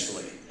holidays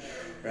eventually,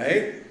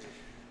 right?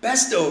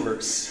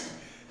 Bestovers.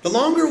 The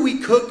longer we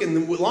cook and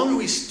the longer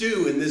we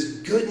stew in this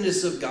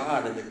goodness of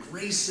God and the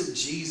grace of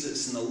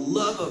Jesus and the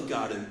love of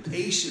God and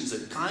patience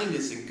and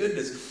kindness and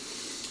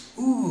goodness,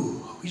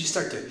 we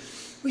start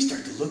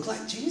to look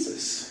like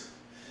Jesus.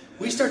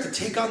 We start to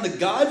take on the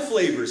God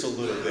flavors a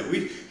little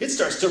bit. It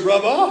starts to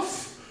rub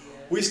off.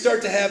 We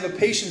start to have a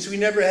patience we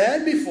never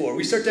had before.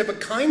 We start to have a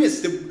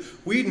kindness that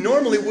we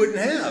normally wouldn't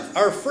have.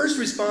 Our first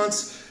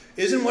response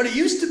isn't what it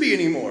used to be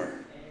anymore.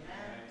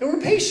 And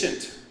we're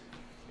patient.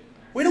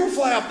 We don't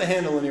fly off the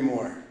handle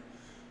anymore.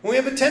 When we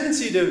have a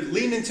tendency to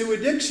lean into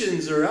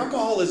addictions or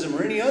alcoholism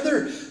or any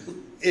other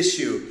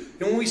issue,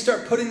 and when we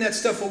start putting that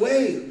stuff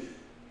away,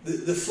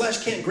 the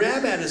flesh can't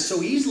grab at us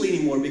so easily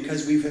anymore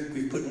because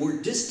we've put more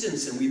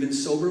distance and we've been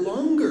sober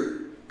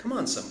longer. Come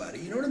on, somebody.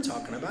 You know what I'm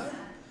talking about?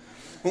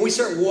 When we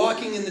start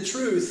walking in the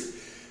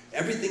truth,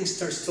 everything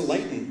starts to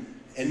lighten.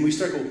 And we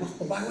start going, well,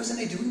 why wasn't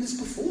I doing this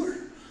before?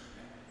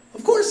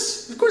 Of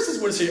course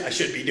that's what I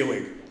should be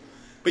doing.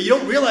 But you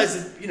don't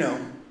realize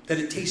that, that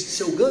it tastes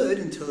so good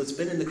until it's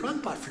been in the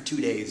crock pot for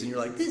 2 days. And you're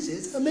like, this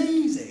is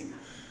amazing.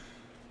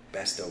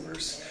 Best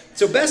overs.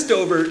 So best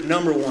over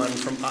number 1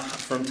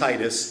 from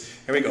Titus.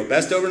 Here we go.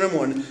 Best over number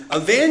 1.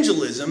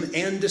 Evangelism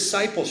and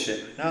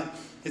discipleship. Now,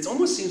 it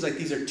almost seems like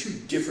these are 2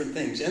 different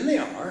things. And they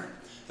are.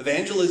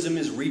 Evangelism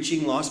is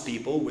reaching lost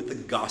people with the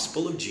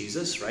gospel of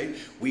Jesus, right?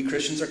 We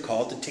Christians are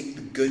called to take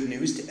the good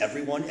news to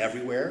everyone,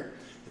 everywhere,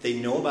 that they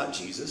know about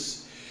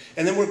Jesus.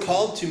 And then we're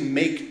called to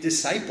make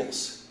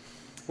disciples.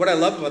 What I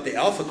love about the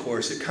Alpha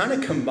course, it kind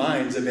of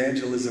combines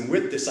evangelism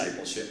with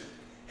discipleship.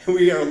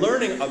 We are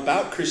learning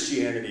about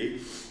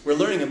Christianity. We're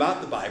learning about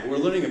the Bible. We're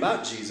learning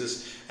about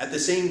Jesus at the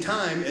same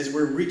time as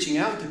we're reaching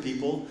out to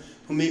people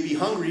who may be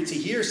hungry to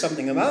hear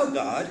something about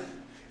God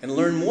and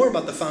learn more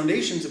about the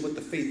foundations of what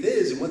the faith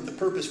is and what the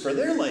purpose for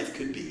their life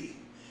could be.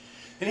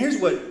 And here's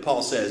what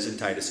Paul says in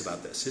Titus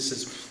about this.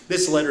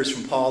 This letter is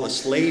from Paul, a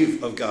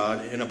slave of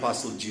God and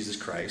apostle of Jesus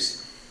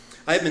Christ.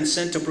 I have been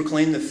sent to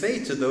proclaim the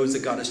faith to those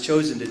that God has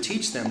chosen, to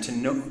teach them to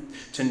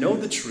know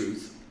the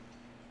truth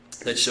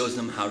that shows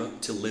them how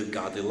to live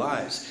godly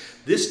lives.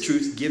 This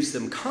truth gives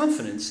them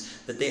confidence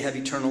that they have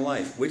eternal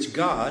life, which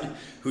God,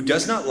 who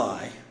does not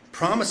lie,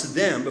 promised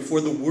them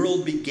before the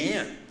world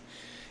began.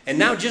 And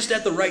now, just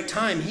at the right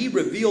time, he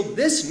revealed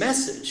this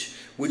message,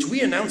 which we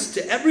announced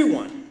to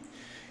everyone.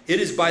 It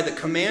is by the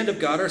command of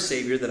God our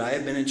Savior that I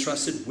have been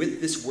entrusted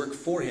with this work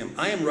for him.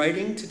 I am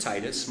writing to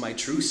Titus, my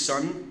true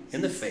son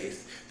in the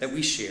faith, that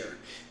we share.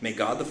 May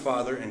God the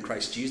Father and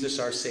Christ Jesus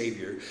our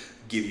Savior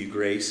give you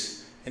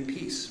grace and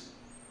peace.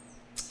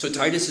 So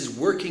Titus is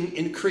working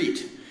in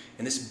Crete,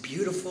 in this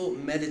beautiful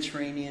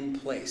Mediterranean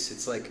place.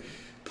 It's like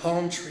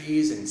palm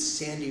trees and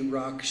sandy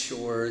rock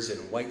shores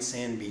and white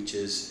sand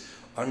beaches,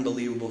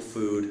 unbelievable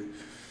food,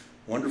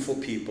 wonderful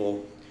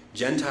people,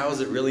 Gentiles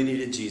that really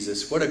needed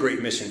Jesus. What a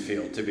great mission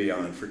field to be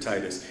on for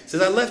Titus. It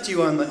says, I left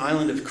you on the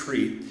island of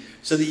Crete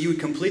so that you would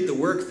complete the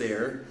work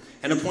there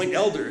and appoint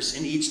elders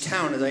in each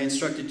town as I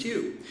instructed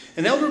you.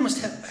 An elder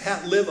must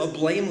live a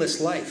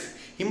blameless life.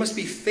 He must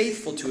be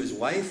faithful to his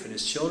wife and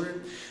his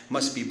children,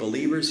 must be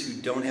believers who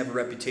don't have a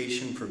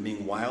reputation for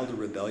being wild or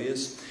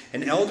rebellious.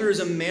 An elder is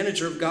a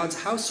manager of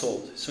God's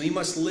household, so he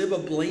must live a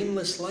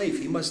blameless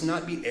life. He must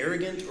not be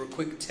arrogant or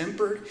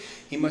quick-tempered.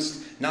 He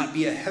must not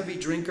be a heavy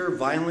drinker,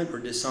 violent or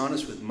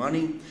dishonest with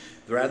money.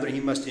 Rather,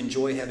 he must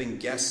enjoy having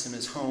guests in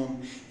his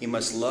home. He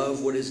must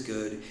love what is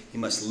good. He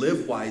must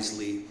live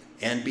wisely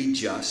and be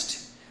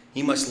just.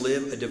 He must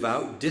live a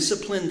devout,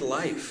 disciplined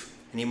life.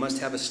 And he must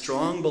have a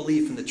strong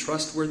belief in the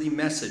trustworthy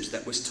message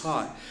that was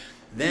taught.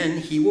 Then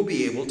he will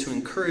be able to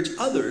encourage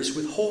others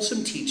with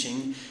wholesome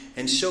teaching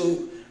and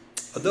show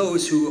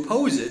those who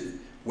oppose it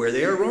where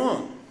they are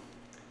wrong.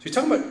 So you're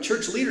talking about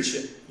church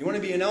leadership. You want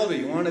to be an elder.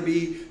 You want to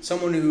be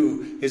someone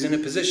who is in a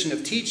position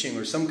of teaching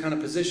or some kind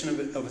of position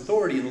of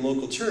authority in the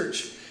local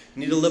church. You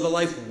need to live a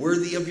life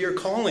worthy of your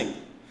calling.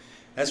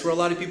 That's where a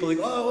lot of people are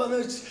like, oh, well,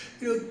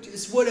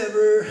 it's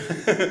whatever.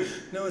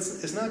 No,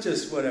 it's not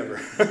just whatever.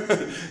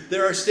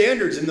 There are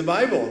standards in the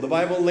Bible. The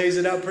Bible lays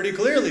it out pretty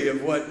clearly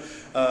of what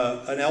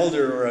an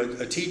elder or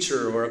a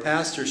teacher or a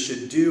pastor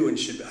should do and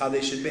how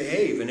they should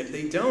behave. And if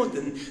they don't,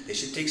 then they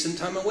should take some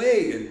time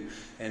away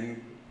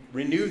and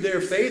renew their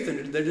faith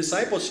and their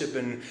discipleship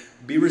and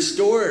be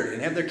restored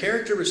and have their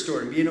character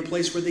restored and be in a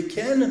place where they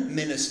can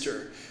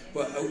minister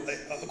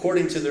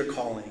according to their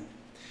calling.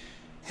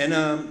 And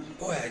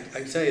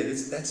I tell you,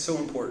 that's so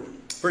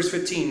important. Verse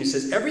 15, it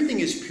says,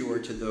 everything is pure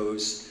to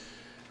those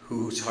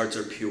whose hearts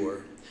are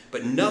pure,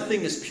 but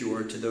nothing is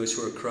pure to those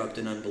who are corrupt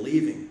and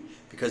unbelieving,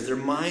 because their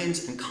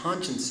minds and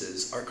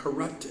consciences are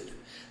corrupted.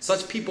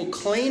 Such people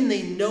claim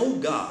they know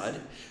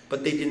God,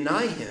 but they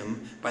deny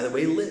him by the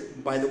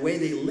way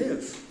they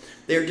live.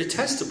 They are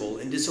detestable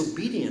and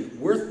disobedient,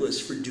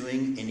 worthless for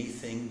doing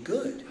anything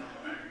good.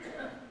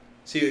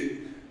 See,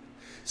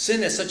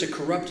 sin has such a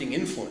corrupting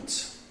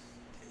influence.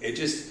 It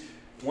just,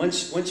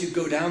 once you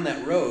go down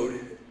that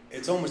road,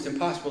 it's almost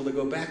impossible to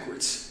go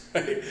backwards,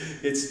 right?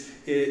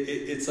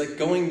 It's like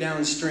going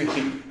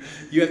downstream.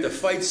 You have to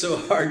fight so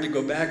hard to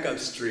go back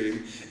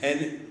upstream.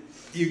 And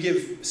you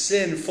give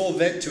sin full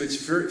vent to its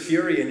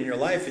fury in your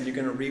life, and you're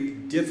going to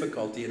reap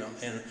difficulty.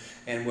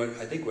 And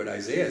what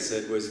Isaiah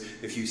said was,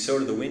 if you sow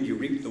to the wind, you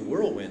reap the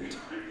whirlwind.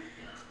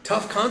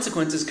 Tough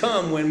consequences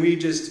come when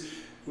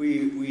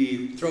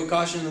we throw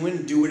caution in the wind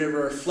and do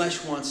whatever our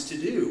flesh wants to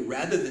do,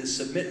 rather than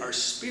submit our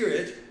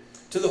spirit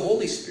to the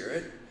Holy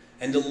Spirit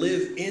and to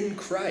live in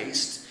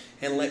Christ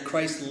and let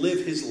Christ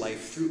live his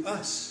life through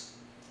us.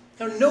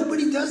 Now,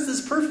 nobody does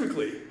this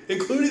perfectly,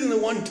 including the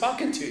one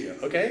talking to you,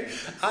 okay?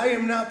 I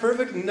am not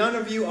perfect. None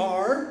of you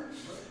are.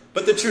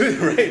 But the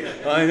truth, right?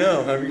 I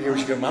know.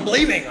 I'm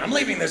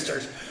leaving this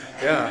church.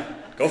 Yeah.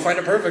 Go find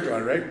a perfect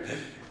one, right?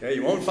 Yeah,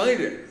 you won't find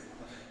it.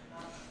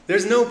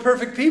 There's no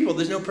perfect people.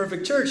 There's no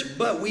perfect church.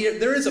 But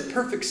there is a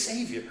perfect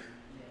Savior.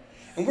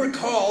 And we're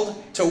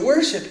called to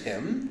worship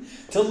him,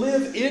 to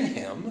live in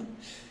him,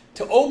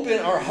 to open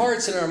our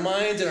hearts and our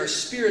minds and our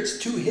spirits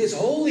to his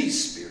Holy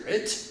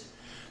Spirit,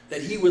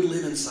 that he would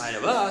live inside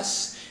of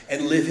us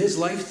and live his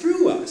life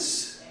through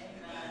us.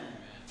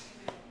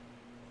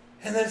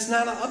 And that's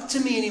not up to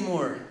me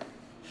anymore.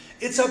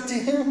 It's up to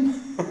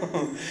him.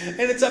 And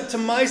it's up to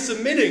my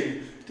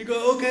submitting to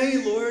go,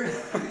 okay, Lord,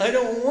 I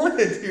don't want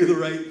to do the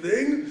right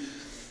thing,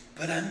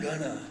 but I'm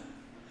gonna.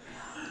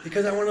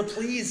 Because I want to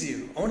please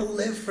you. I want to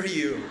live for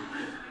you.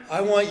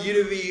 I want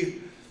you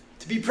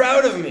to be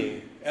proud of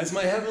me as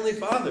my Heavenly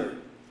Father.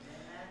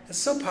 That's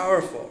so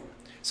powerful.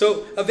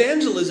 So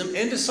evangelism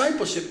and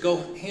discipleship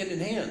go hand in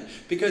hand.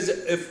 Because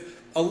if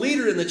a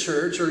leader in the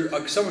church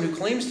or someone who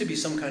claims to be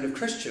some kind of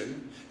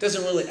Christian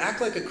doesn't really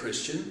act like a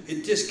Christian,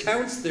 it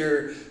discounts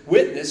their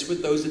witness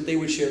with those that they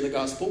would share the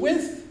gospel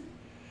with.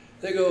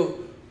 They go,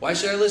 why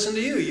should I listen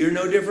to you? You're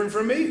no different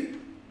from me.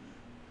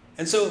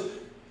 And so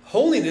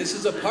holiness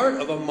is a part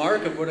of a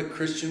mark of what a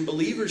Christian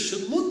believer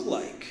should look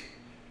like.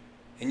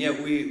 And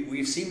yet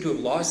we seem to have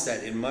lost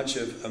that in much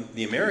of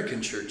the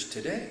American church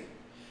today.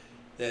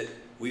 That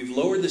we've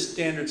lowered the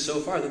standard so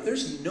far that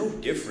there's no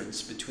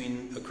difference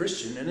between a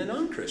Christian and a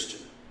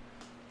non-Christian.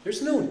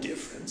 There's no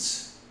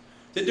difference.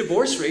 The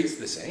divorce rate's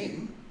the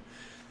same.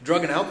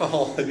 Drug and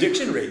alcohol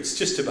addiction rate's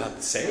just about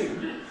the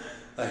same.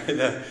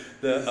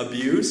 The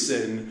abuse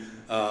and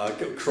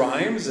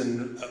crimes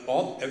and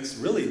all, it's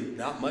really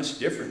not much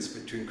difference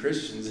between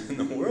Christians in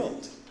the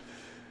world.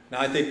 Now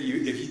I think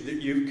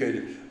if you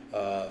could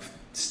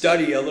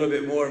study a little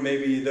bit more,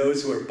 maybe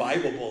those who are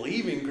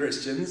Bible-believing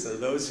Christians, or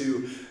those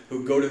who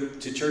go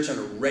to church on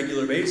a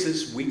regular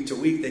basis, week to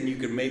week, then you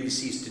could maybe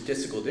see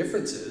statistical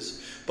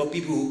differences. But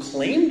people who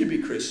claim to be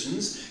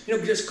Christians,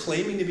 just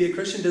claiming to be a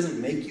Christian doesn't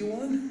make you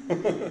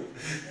one.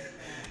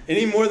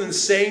 Any more than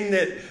saying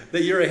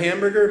that you're a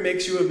hamburger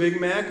makes you a Big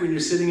Mac when you're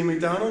sitting in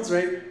McDonald's,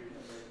 right?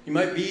 You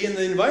might be in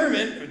the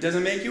environment, but it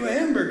doesn't make you a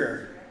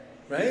hamburger,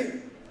 right?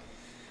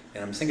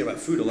 And I'm thinking about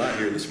food a lot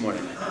here this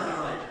morning.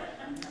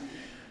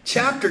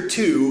 Chapter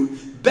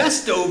 2,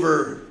 best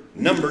over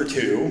number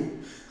 2.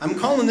 I'm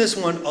calling this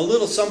one A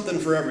Little Something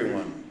for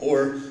Everyone,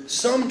 or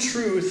Some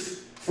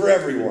Truth for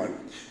Everyone.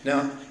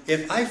 Now,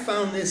 if I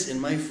found this in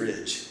my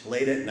fridge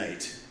late at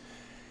night,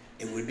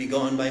 it would be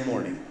gone by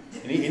morning.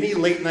 Any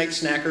late night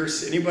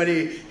snackers?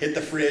 Anybody hit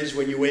the fridge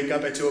when you wake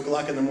up at 2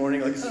 o'clock in the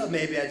morning like, oh,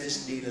 maybe I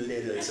just need a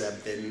little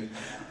something?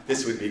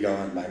 This would be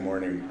gone by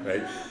morning,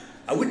 right?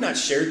 I would not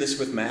share this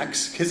with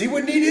Max because he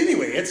wouldn't eat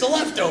anyway. It's a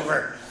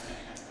leftover,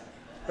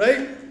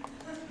 right?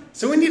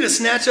 So we need to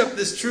snatch up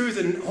this truth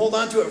and hold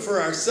on to it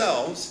for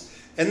ourselves.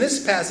 And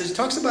this passage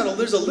talks about,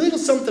 there's a little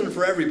something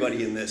for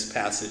everybody in this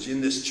passage,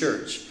 in this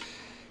church.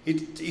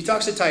 He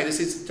talks to Titus,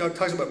 he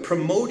talks about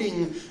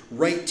promoting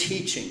right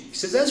teaching. He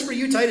says, as for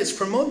you, Titus,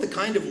 promote the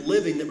kind of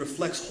living that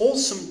reflects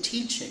wholesome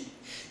teaching.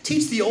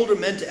 Teach the older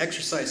men to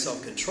exercise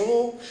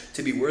self-control,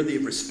 to be worthy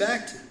of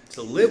respect,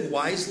 to live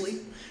wisely.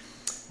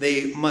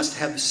 They must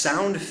have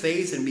sound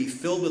faith and be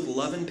filled with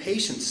love and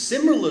patience.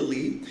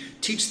 Similarly,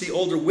 teach the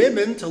older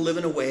women to live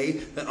in a way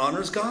that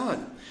honors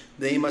God.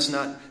 They must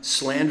not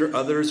slander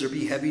others or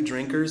be heavy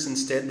drinkers.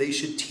 Instead, they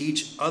should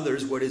teach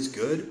others what is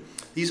good.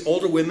 These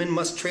older women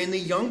must train the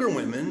younger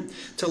women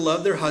to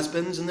love their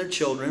husbands and their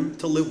children,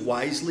 to live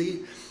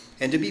wisely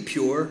and to be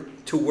pure,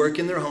 to work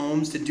in their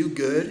homes, to do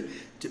good,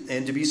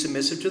 and to be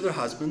submissive to their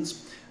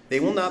husbands. They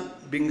will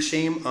not bring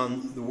shame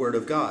on the word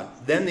of God.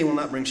 Then they will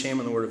not bring shame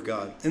on the word of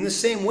God. In the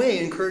same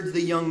way, encourage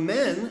the young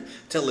men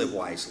to live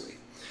wisely.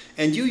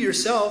 And you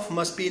yourself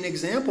must be an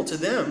example to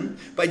them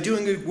by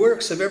doing good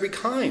works of every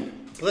kind.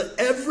 Let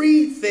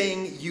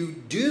everything you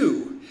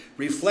do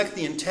reflect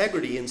the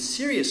integrity and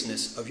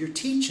seriousness of your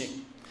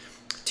teaching.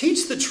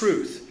 Teach the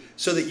truth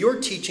so that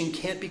your teaching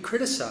can't be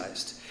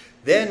criticized.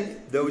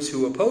 Then those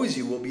who oppose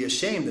you will be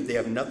ashamed that they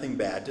have nothing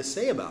bad to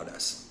say about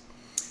us.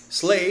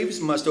 Slaves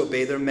must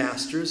obey their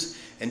masters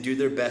and do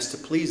their best to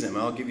please them.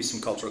 I'll give you some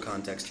cultural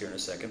context here in a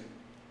second.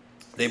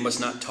 They must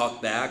not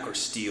talk back or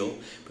steal,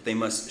 but they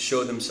must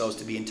show themselves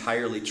to be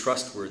entirely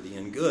trustworthy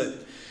and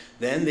good.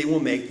 Then they will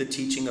make the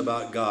teaching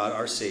about God,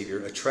 our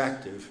Savior,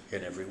 attractive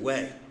in every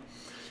way.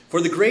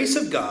 For the grace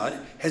of God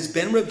has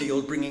been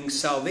revealed, bringing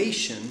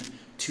salvation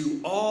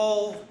to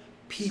all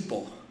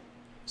people.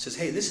 says,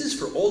 hey, this is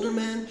for older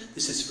men,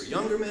 this is for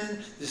younger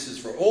men, this is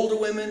for older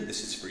women,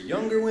 this is for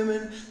younger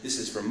women, this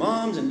is for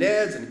moms and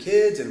dads and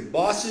kids and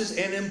bosses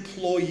and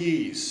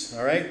employees,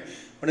 all right?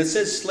 When it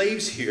says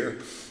slaves here,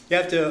 you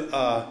have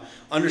to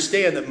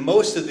understand that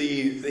most of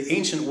the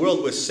ancient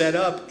world was set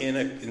up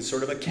in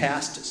sort of a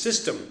caste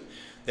system.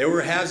 There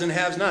were haves and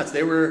have-nots.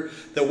 The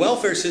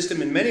welfare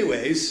system in many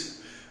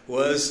ways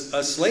was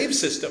a slave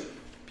system.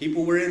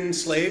 People were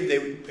enslaved.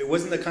 It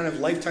wasn't the kind of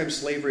lifetime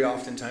slavery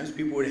oftentimes.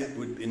 People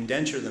would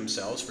indenture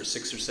themselves for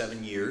 6 or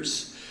 7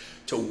 years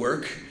to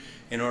work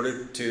in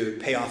order to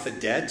pay off a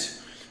debt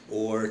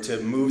or to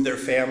move their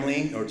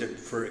family or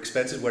for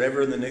expenses,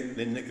 whatever the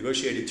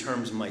negotiated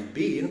terms might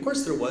be. And of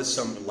course there was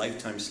some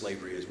lifetime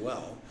slavery as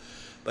well.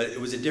 But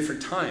it was a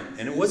different time.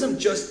 And it wasn't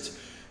just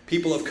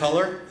people of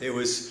color. It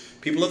was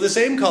people of the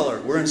same color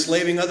were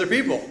enslaving other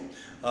people.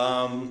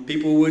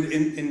 People would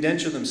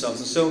indenture themselves.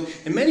 And so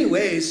in many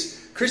ways,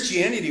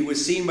 Christianity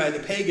was seen by the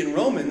pagan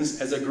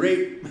Romans as a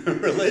great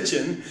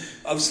religion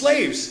of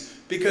slaves,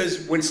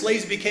 because when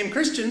slaves became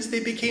Christians, they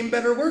became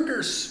better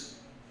workers.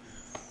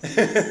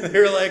 They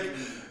were like,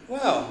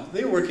 wow,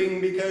 they're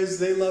working because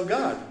they love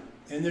God,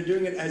 and they're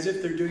doing it as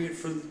if they're doing it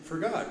for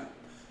God.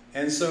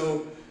 And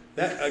so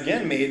that,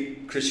 again,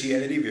 made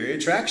Christianity very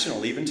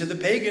attractional, even to the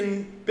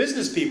pagan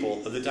business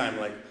people of the time.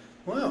 Like,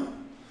 wow,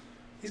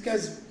 these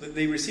guys,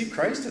 they receive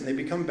Christ and they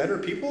become better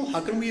people? How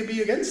can we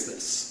be against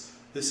this?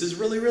 This is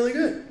really, really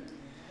good.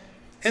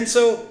 And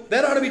so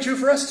that ought to be true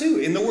for us too,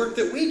 in the work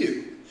that we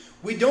do.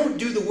 We don't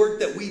do the work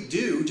that we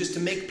do just to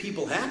make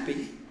people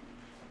happy.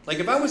 Like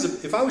if I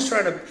was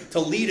trying to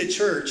lead a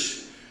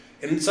church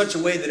in such a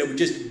way that it would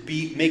just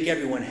make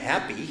everyone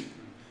happy,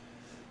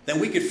 then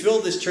we could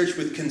fill this church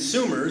with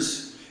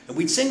consumers and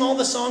we'd sing all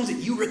the songs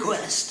that you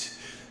request.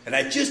 And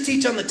I'd just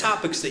teach on the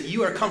topics that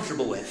you are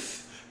comfortable with.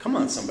 Come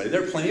on, somebody.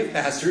 There are plenty of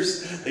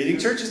pastors leading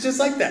churches just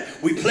like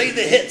that. We play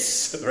the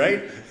hits,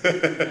 right?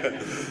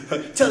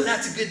 Tell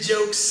lots of good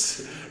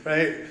jokes,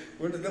 right?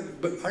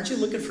 But aren't you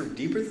looking for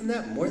deeper than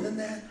that, more than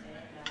that?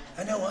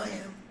 I know I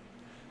am.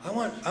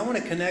 I want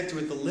to connect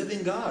with the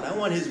living God. I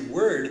want his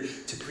word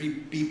to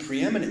be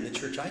preeminent in the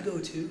church I go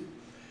to.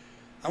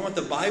 I want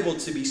the Bible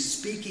to be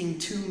speaking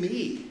to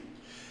me,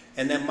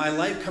 and that my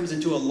life comes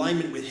into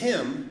alignment with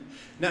him,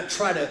 not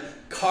try to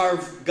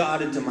carve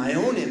God into my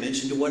own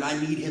image, into what I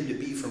need him to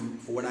be for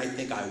what I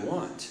think I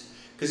want.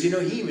 Because, he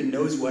even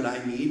knows what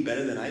I need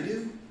better than I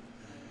do.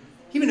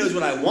 He even knows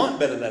what I want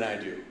better than I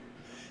do.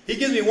 He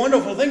gives me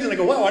wonderful things, and I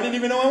go, wow, I didn't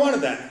even know I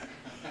wanted that.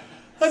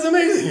 That's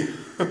amazing.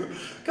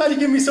 God, you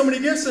give me so many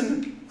gifts,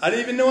 and I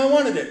didn't even know I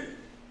wanted it.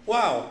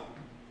 Wow.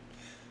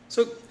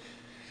 So,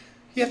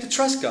 you have to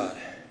trust God.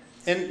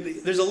 And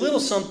there's a little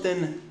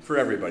something for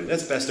everybody.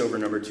 That's best over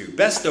number 2.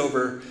 Best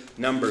over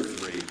number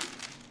 3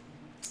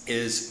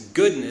 is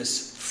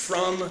goodness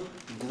from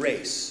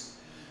grace.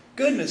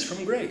 Goodness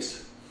from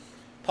grace.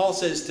 Paul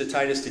says to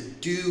Titus to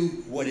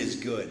do what is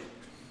good.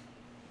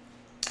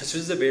 This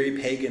is a very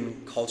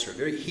pagan culture,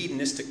 very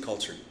hedonistic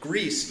culture.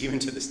 Greece, even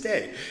to this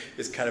day,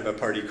 is kind of a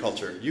party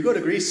culture. You go to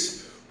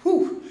Greece,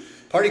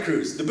 party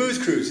cruise, the booze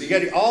cruise. You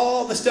got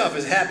all the stuff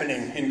is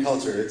happening in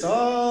culture. It's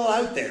all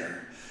out there.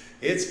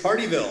 It's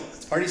Partyville.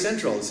 It's Party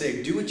Central. It's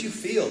say, do what you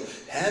feel.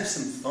 Have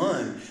some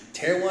fun.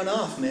 Tear one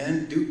off,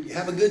 man.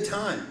 Have a good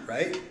time,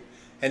 right?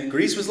 And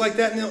Greece was like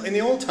that in the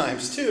old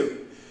times,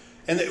 too.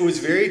 And it was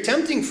very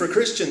tempting for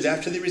Christians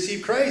after they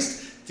received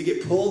Christ to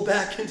get pulled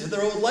back into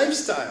their old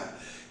lifestyle.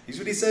 Here's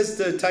what he says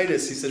to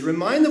Titus. He says,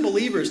 remind the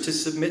believers to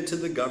submit to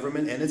the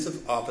government and its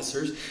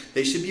officers.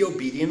 They should be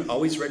obedient,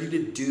 always ready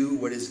to do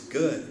what is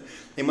good.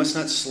 They must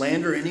not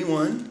slander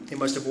anyone. They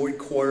must avoid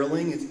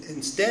quarreling.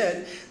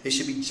 Instead, they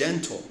should be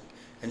gentle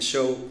and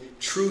show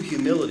true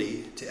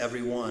humility to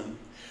everyone.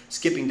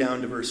 Skipping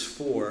down to verse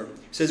 4, it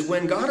says,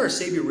 when God our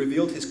Savior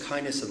revealed his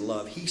kindness and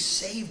love, he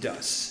saved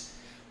us,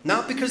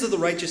 not because of the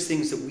righteous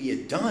things that we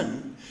had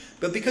done,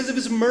 but because of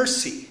his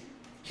mercy.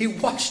 He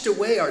washed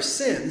away our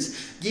sins,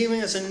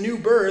 giving us a new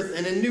birth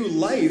and a new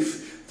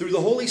life through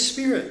the Holy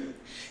Spirit.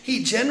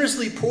 He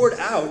generously poured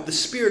out the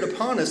Spirit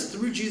upon us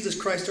through Jesus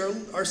Christ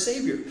our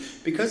Savior.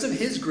 Because of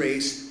his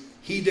grace,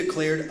 he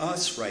declared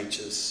us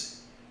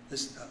righteous.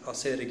 I'll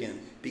say it again.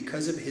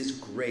 Because of his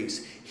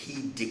grace,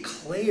 he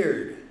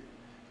declared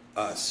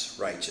us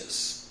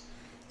righteous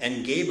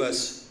and gave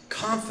us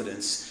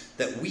confidence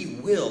that we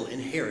will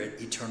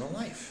inherit eternal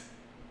life.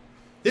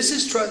 This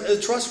is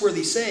a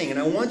trustworthy saying, and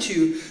I want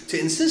you to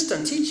insist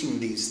on teaching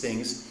these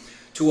things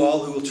to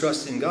all who will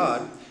trust in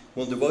God,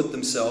 will devote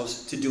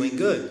themselves to doing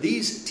good.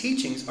 These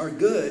teachings are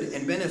good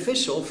and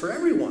beneficial for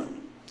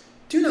everyone.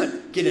 Do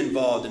not get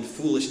involved in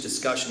foolish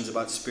discussions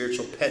about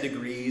spiritual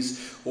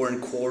pedigrees or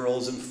in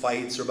quarrels and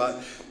fights or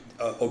about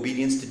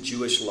obedience to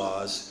Jewish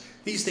laws.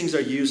 These things are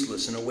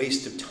useless and a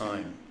waste of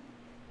time.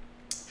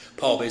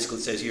 Paul basically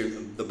says here,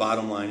 the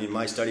bottom line in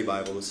my study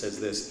Bible, it says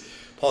this.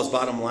 Paul's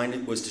bottom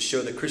line was to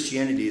show that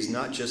Christianity is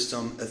not just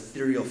some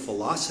ethereal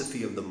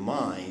philosophy of the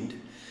mind.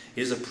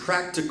 It is a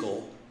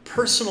practical,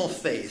 personal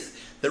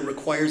faith that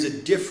requires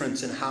a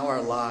difference in how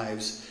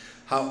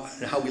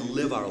we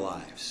live our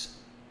lives.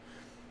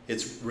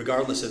 It's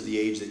regardless of the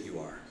age that you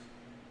are.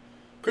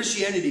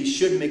 Christianity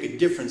should make a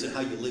difference in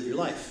how you live your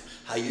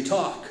life, how you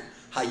talk,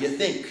 how you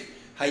think,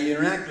 how you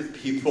interact with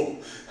people,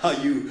 how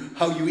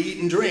you eat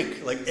and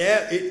drink. Like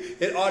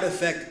it ought to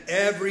affect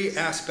every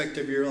aspect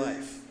of your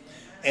life.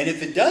 And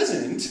if it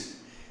doesn't,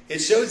 it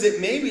shows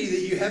that maybe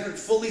that you haven't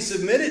fully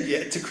submitted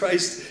yet to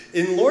Christ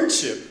in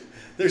lordship.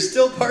 There's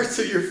still parts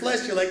of your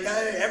flesh you're like,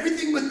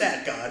 everything but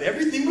that, God,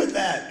 everything but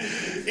that,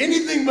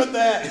 anything but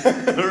that,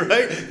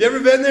 right? You ever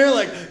been there?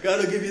 Like,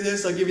 God, I'll give you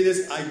this, I'll give you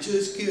this. I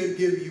just can't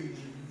give you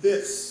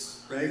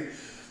this, right?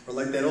 Or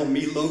like that old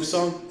Meatloaf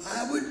song,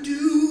 I would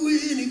do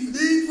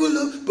anything for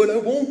love, but I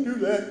won't do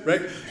that,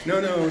 right?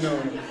 No.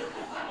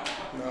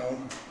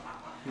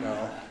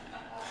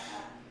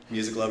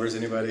 Music lovers,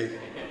 anybody?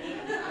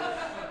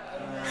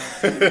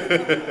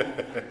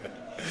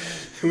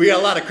 We got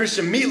a lot of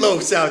Christian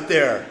Meatloafs out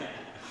there.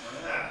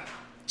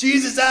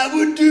 Jesus, I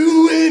would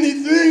do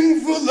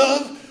anything for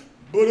love,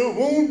 but I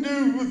won't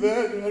do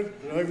that.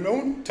 I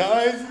won't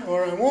tithe,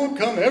 or I won't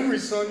come every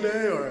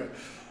Sunday, or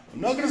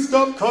I'm not going to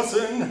stop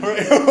cussing, or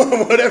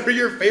whatever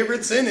your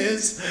favorite sin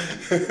is.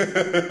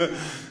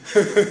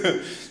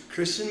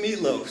 Christian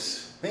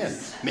Meatloafs. Man,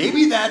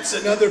 maybe that's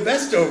another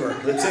best over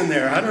that's in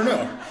there. I don't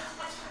know.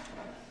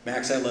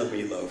 Max, I love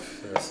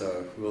meatloaf,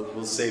 so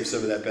we'll save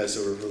some of that best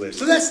over for later.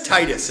 So that's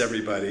Titus,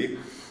 everybody.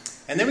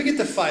 And then we get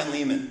to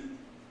Philemon.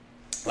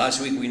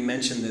 Last week we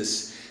mentioned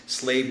this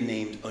slave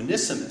named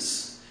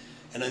Onesimus.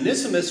 And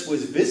Onesimus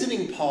was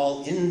visiting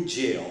Paul in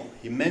jail.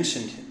 He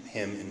mentioned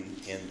him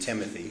in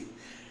Timothy.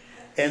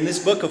 And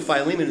this book of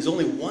Philemon is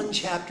only one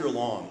chapter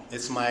long.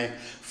 It's my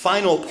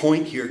final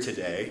point here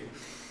today.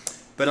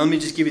 But let me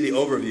just give you the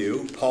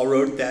overview. Paul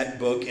wrote that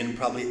book in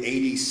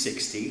probably AD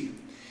 60.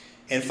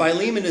 And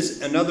Philemon is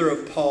another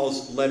of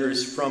Paul's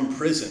letters from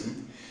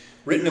prison,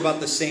 written about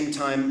the same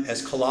time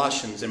as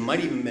Colossians, and might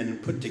even been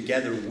put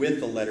together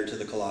with the letter to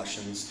the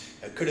Colossians.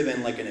 It could have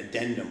been like an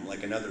addendum,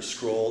 like another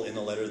scroll in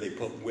the letter they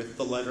put with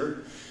the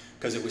letter,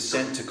 because it was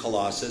sent to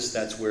Colossus.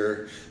 That's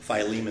where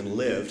Philemon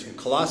lived. And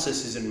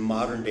Colossus is in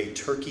modern-day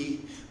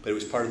Turkey, but it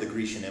was part of the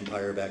Grecian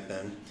Empire back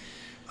then.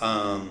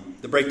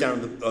 The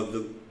breakdown of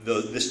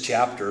this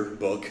chapter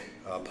book,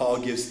 Paul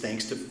gives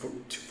thanks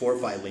for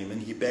Philemon.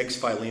 He begs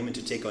Philemon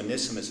to take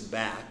Onesimus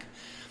back.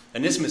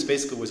 Onesimus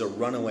basically was a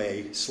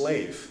runaway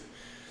slave.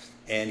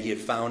 And he had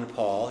found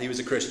Paul. He was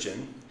a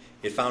Christian.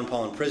 He had found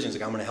Paul in prison. He's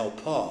like, I'm going to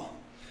help Paul.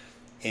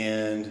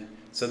 And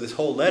so this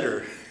whole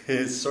letter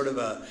is sort of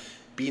a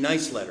be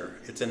nice letter.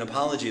 It's an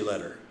apology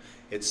letter.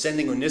 It's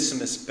sending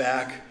Onesimus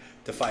back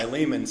to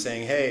Philemon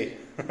saying, hey,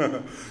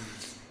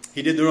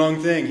 he did the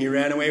wrong thing. He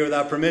ran away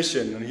without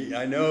permission. And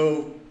I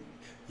know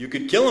you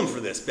could kill him for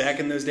this. Back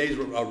in those days,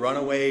 a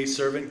runaway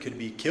servant could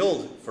be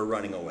killed for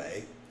running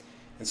away.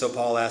 And so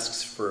Paul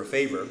asks for a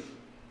favor.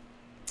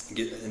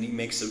 And he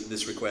makes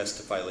this request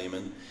to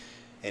Philemon.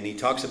 And he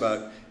talks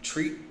about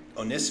treat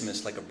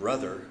Onesimus like a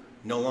brother,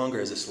 no longer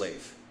as a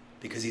slave.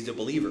 Because he's a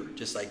believer,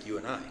 just like you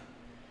and I.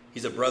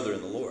 He's a brother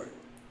in the Lord.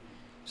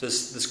 So the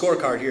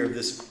scorecard here of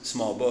this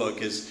small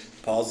book is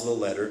Paul's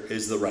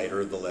the writer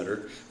of the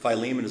letter.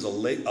 Philemon is a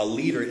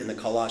leader in the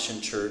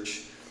Colossian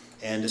church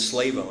and a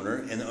slave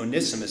owner. And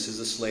Onesimus is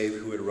a slave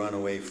who had run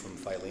away from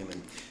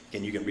Philemon.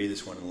 Again, you can read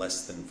this one in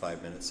less than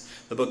 5 minutes.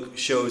 The book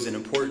shows an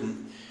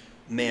important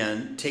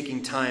man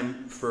taking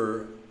time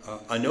for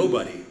a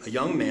nobody, a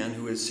young man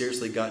who has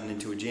seriously gotten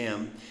into a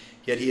jam,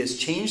 yet he has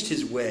changed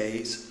his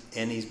ways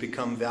and he's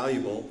become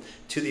valuable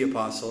to the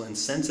apostle and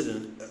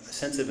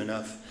sensitive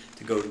enough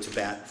to go to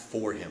bat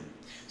for him.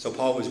 So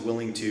Paul was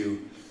willing to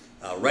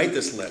write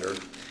this letter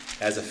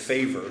as a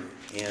favor.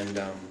 And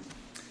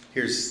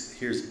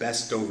here's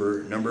best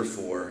over number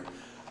 4,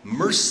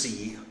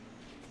 mercy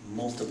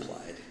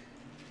multiplied.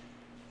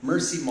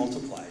 Mercy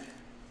multiplied.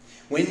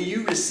 When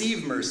you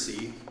receive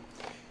mercy,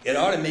 it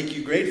ought to make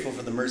you grateful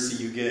for the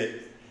mercy you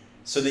get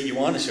so that you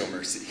want to show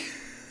mercy.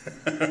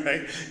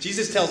 Right?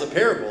 Jesus tells a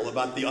parable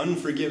about the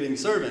unforgiving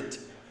servant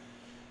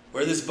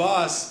where this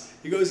boss,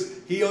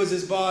 he owes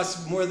his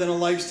boss more than a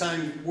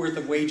lifetime worth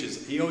of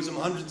wages. He owes him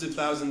hundreds of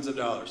thousands of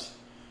dollars.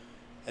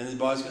 And the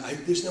boss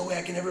goes, there's no way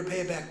I can ever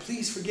pay it back.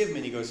 Please forgive me.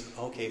 And he goes,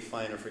 okay,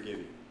 fine, I'll forgive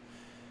you.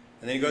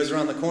 And then he goes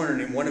around the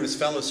corner and one of his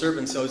fellow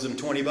servants owes him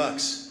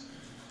 $20.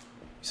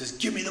 He says,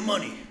 give me the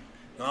money.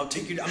 I'll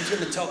take you. I'm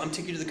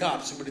take you to the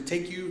cops. I'm going to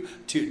take you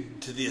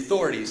to the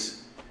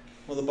authorities.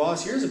 Well, the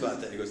boss hears about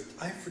that. He goes,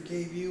 I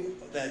forgave you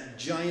that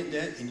giant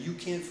debt, and you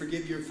can't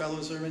forgive your fellow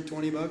servant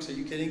 $20? Are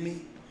you kidding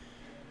me?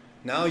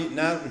 Now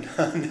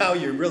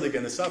you're really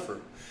going to suffer,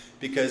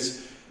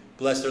 because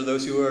blessed are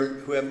those who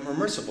are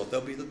merciful.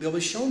 They'll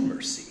be shown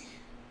mercy.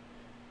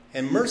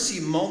 And mercy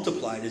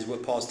multiplied is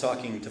what Paul's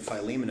talking to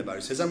Philemon about.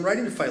 He says, I'm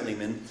writing to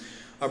Philemon,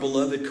 our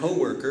beloved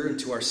co-worker, and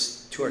to our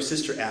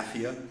sister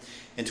Apphia,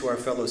 and to our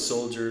fellow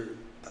soldier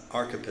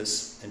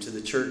Archippus, and to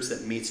the church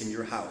that meets in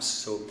your house.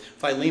 So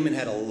Philemon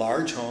had a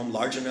large home,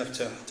 large enough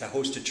to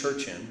host a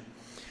church in.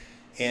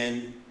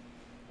 And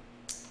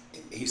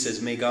he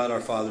says, may God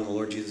our Father and the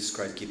Lord Jesus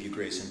Christ give you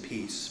grace and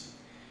peace.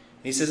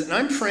 he says, and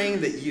I'm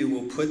praying that you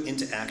will put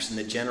into action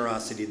the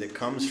generosity that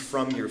comes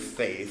from your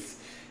faith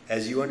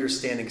as you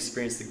understand and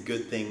experience the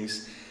good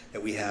things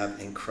that we have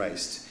in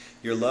Christ.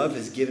 Your love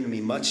has given me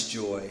much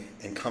joy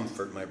and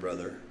comfort, my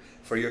brother,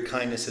 for your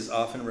kindness has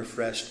often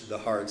refreshed the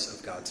hearts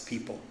of God's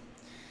people.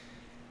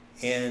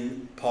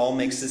 And Paul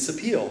makes this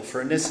appeal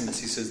for Onesimus.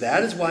 He says,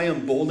 that is why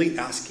I'm boldly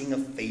asking a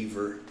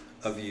favor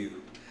of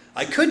you.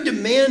 I could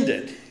demand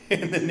it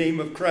in the name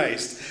of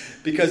Christ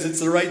because it's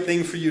the right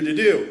thing for you to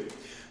do.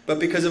 But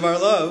because of our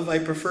love, I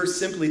prefer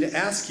simply to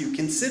ask you,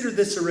 consider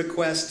this a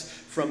request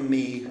from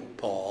me,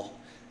 Paul,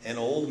 an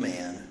old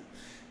man,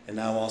 and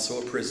now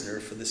also a prisoner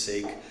for the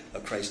sake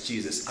of Christ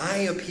Jesus. I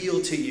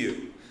appeal to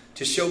you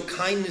to show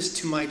kindness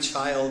to my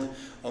child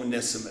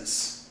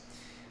Onesimus.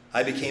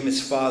 I became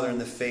his father in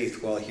the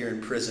faith while here in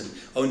prison.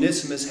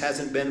 Onesimus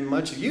hasn't been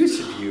much use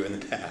of you in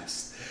the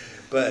past,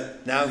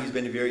 but now he's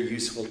been very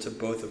useful to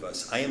both of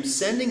us. I am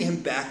sending him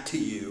back to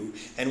you,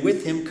 and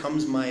with him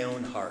comes my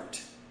own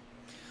heart.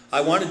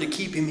 I wanted to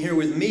keep him here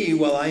with me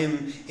while I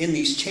am in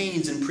these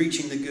chains and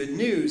preaching the good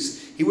news.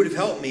 He would have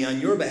helped me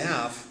on your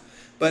behalf,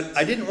 but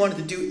I didn't want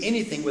to do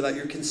anything without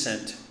your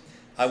consent.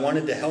 I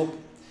wanted to help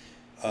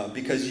I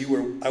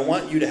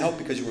want you to help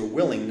because you were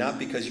willing, not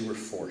because you were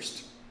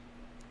forced.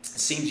 It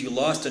seems you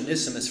lost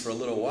Onesimus for a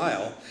little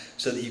while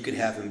so that you could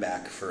have him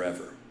back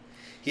forever.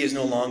 He is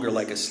no longer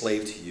like a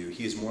slave to you.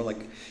 He's more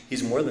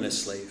than a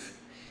slave.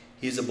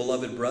 He is a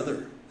beloved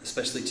brother,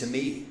 especially to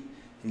me.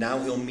 Now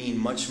he'll mean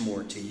much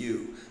more to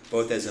you,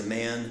 both as a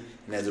man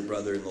and as a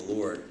brother in the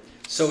Lord.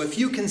 So if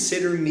you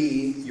consider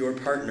me your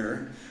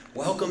partner,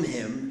 welcome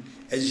him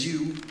as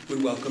you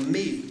would welcome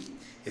me.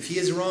 If he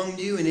has wronged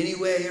you in any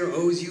way or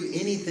owes you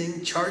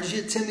anything, charge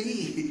it to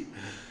me.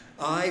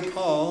 I,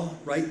 Paul,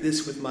 write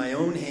this with my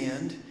own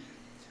hand.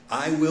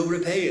 I will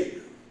repay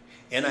it.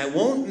 And I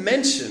won't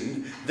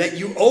mention that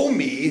you owe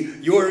me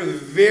your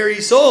very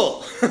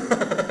soul.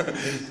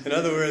 In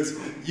other words,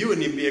 you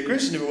wouldn't even be a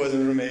Christian if it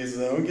wasn't for me,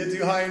 so don't get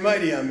too high and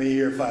mighty on me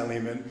here,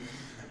 Philemon.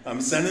 I'm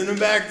sending them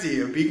back to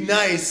you. Be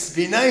nice.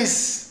 Be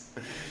nice.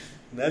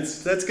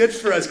 That's good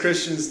for us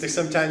Christians to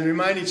sometimes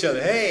remind each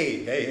other,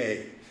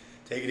 hey,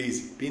 take it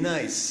easy. Be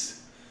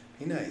nice.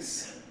 Be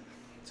nice.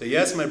 So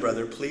yes, my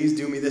brother, please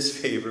do me this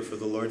favor for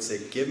the Lord's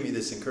sake. Give me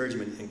this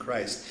encouragement in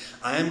Christ.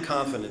 I am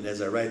confident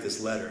as I write this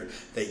letter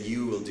that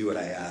you will do what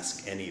I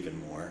ask and even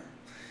more.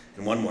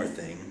 And one more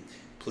thing,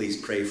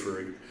 please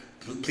prepare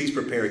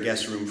a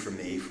guest room for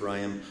me, for I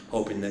am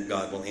hoping that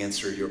God will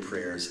answer your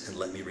prayers and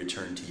let me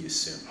return to you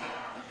soon.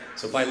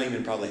 So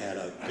Philemon probably had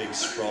a big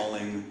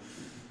sprawling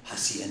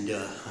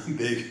hacienda,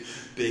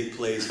 big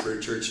place for a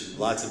church,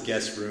 lots of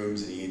guest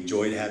rooms, and he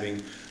enjoyed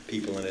having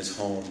people in his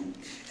home.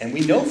 And we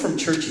know from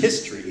church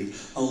history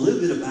a little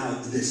bit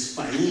about this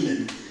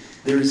Philemon.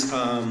 There's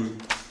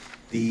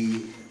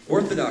the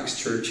Orthodox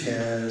Church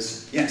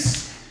has,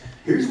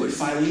 here's what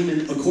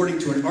Philemon, according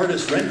to an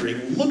artist's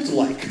rendering, looked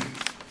like.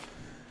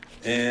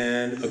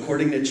 And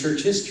according to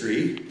church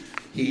history,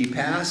 he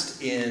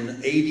passed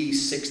in AD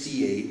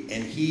 68,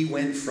 and he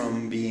went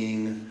from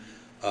being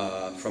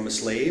from a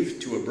slave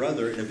to a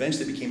brother, and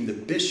eventually became the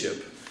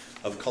bishop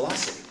of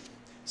Colossae.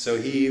 So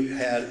he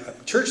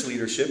had church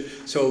leadership.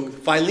 So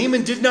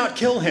Philemon did not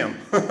kill him.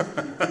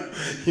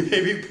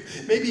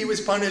 Maybe he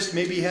was punished.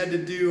 Maybe he had to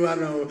do,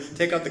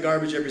 take out the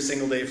garbage every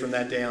single day from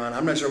that day on.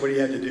 I'm not sure what he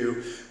had to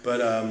do.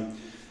 But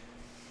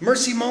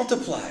mercy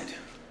multiplied.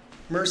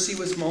 Mercy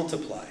was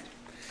multiplied.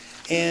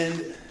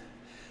 And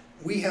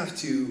we have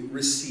to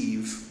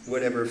receive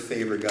whatever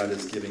favor God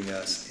is giving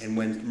us. And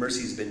when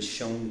mercy has been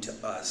shown to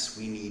us,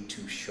 we need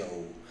to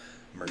show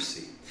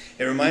mercy.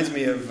 It reminds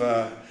me of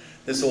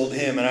this old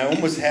hymn, and I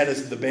almost had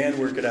the band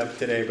work it up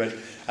today, but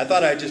I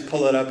thought I'd just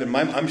pull it up, and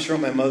I'm sure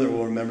my mother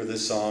will remember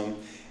this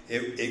song.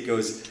 It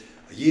goes,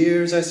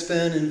 years I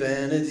spent in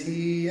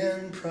vanity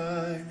and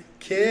pride,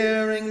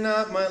 caring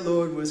not my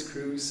Lord was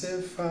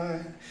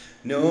crucified,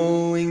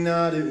 knowing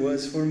not it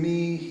was for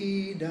me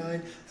he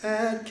died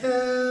at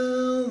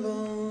Calvary.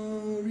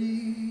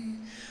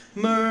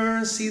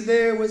 Mercy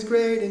there was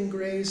great and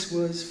grace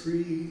was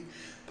free,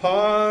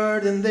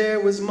 pardon there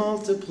was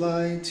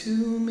multiplied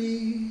to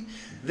me.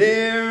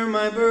 There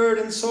my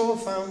burdened soul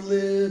found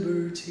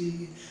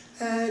liberty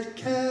at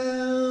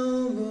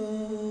Calvary.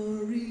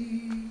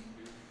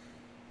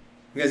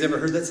 You guys ever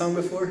heard that song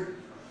before?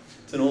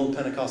 It's an old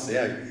Pentecostal.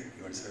 Yeah,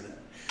 you want to heard it?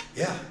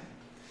 Yeah.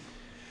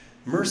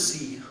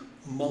 Mercy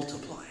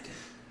multiplied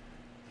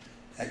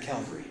at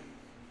Calvary.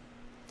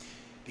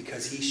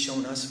 Because he's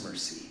shown us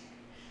mercy,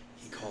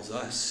 he calls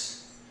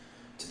us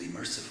to be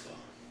merciful.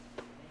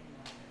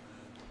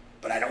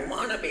 But I don't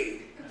want to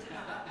be.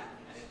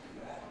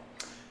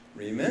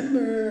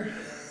 Remember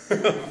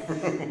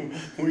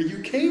where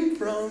you came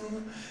from.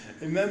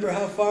 Remember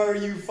how far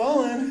you've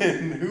fallen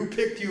and who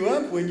picked you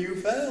up when you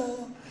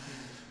fell.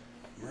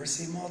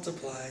 Mercy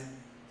multiplied.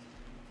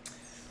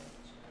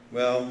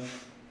 Well,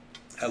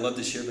 I love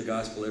to share the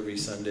gospel every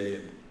Sunday.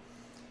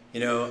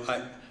 I'm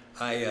a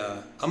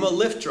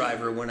Lyft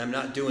driver when I'm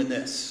not doing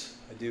this.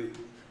 I do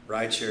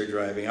rideshare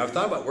driving. I've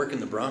thought about working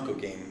the Bronco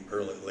game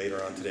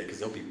later on today because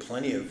there'll be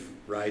plenty of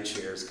ride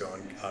shares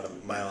going out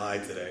of Mile High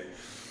today.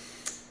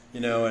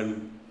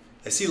 And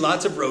I see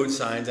lots of road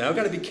signs, and I've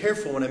got to be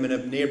careful when I'm in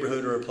a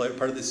neighborhood or a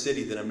part of the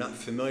city that I'm not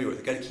familiar with.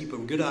 I've got to keep a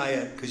good eye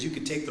out because you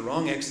could take the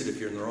wrong exit if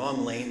you're in the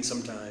wrong lane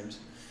sometimes.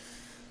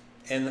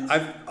 And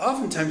I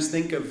oftentimes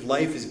think of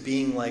life as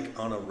being like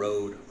on a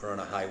road or on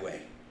a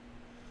highway.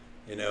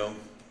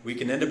 We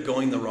can end up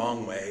going the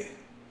wrong way,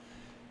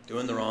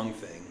 doing the wrong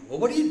thing. Well,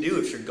 what do you do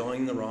if you're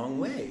going the wrong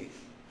way?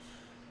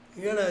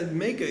 You got to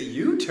make a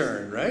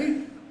U-turn,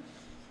 right?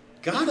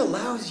 God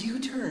allows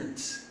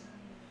U-turns.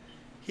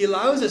 He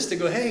allows us to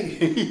go, hey,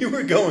 you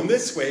were going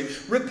this way.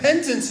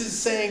 Repentance is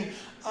saying,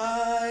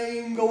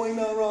 I'm going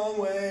the wrong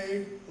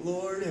way.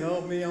 Lord,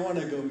 help me. I want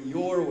to go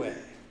your way.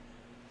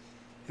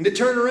 And to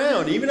turn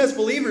around. Even as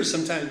believers,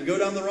 sometimes we go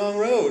down the wrong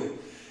road.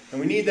 And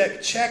we need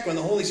that check when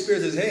the Holy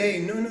Spirit says, hey,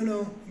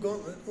 no.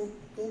 Go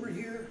over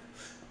here.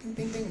 Ding,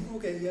 ding, ding.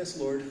 Okay, yes,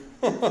 Lord.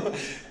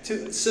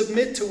 To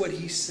submit to what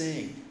he's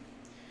saying.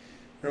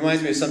 It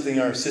reminds me of something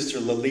our sister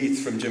Lalith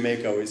from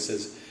Jamaica always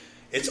says.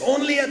 It's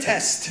only a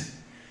test.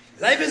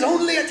 Life is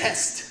only a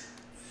test.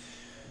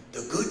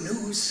 The good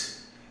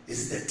news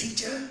is the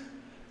teacher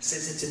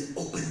says it's an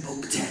open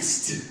book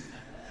test.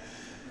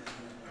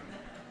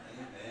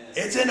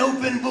 It's an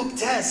open book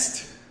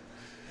test.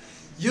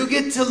 You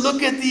get to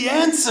look at the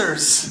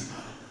answers.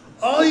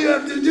 All you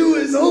have to do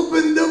is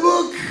open the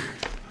book.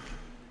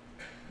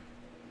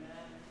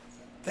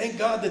 Thank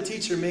God the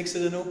teacher makes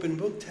it an open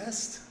book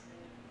test.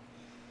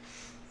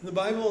 The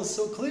Bible is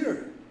so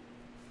clear.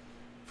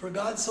 For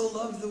God so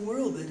loved the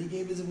world that he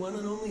gave his one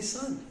and only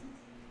Son.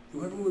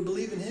 Whoever would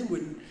believe in him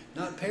would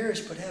not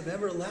perish but have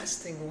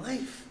everlasting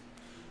life.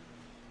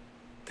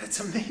 That's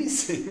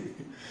amazing.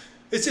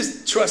 It's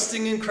just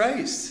trusting in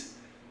Christ.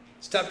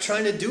 Stop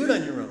trying to do it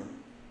on your own.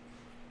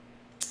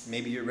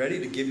 Maybe you're ready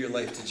to give your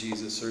life to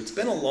Jesus, or it's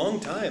been a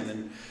long time,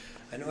 and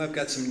I know I've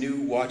got some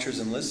new watchers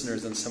and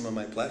listeners on some of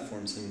my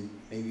platforms, and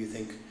maybe you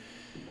think,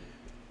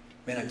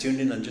 man, I tuned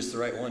in on just the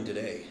right one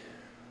today.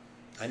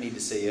 I need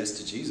to say yes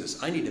to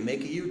Jesus. I need to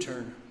make a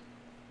U-turn.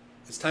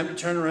 It's time to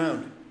turn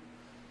around.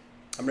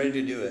 I'm ready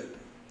to do it.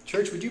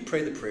 Church, would you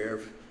pray the prayer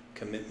of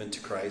commitment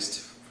to Christ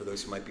for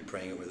those who might be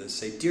praying it with us?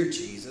 Say, Dear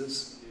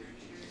Jesus,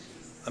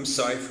 I'm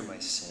sorry for my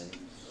sin.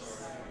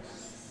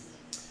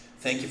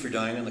 Thank you for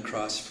dying on the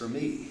cross for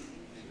me.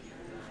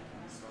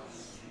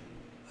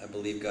 I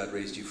believe God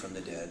raised you from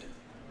the dead,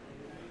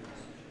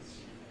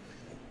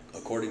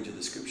 according to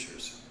the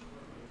scriptures.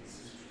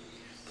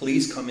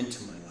 Please come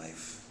into my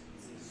life.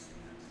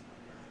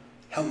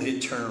 Help me to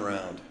turn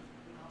around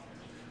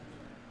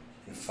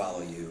and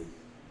follow you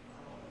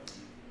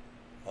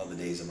all the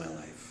days of my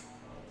life.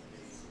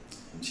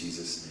 In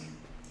Jesus'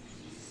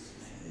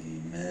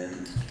 name,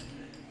 amen.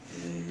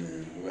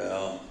 Amen.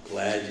 Well,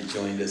 glad you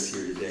joined us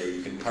here today.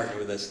 You can partner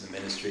with us in the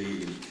ministry.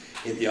 You can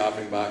hit the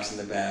offering box in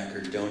the back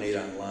or donate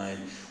online.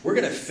 We're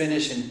going to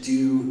finish and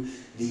do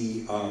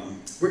the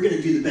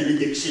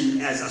benediction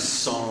as a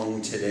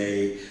song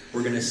today.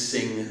 We're going to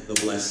sing the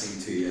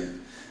blessing to you.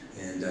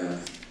 And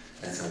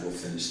that's how we'll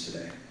finish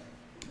today.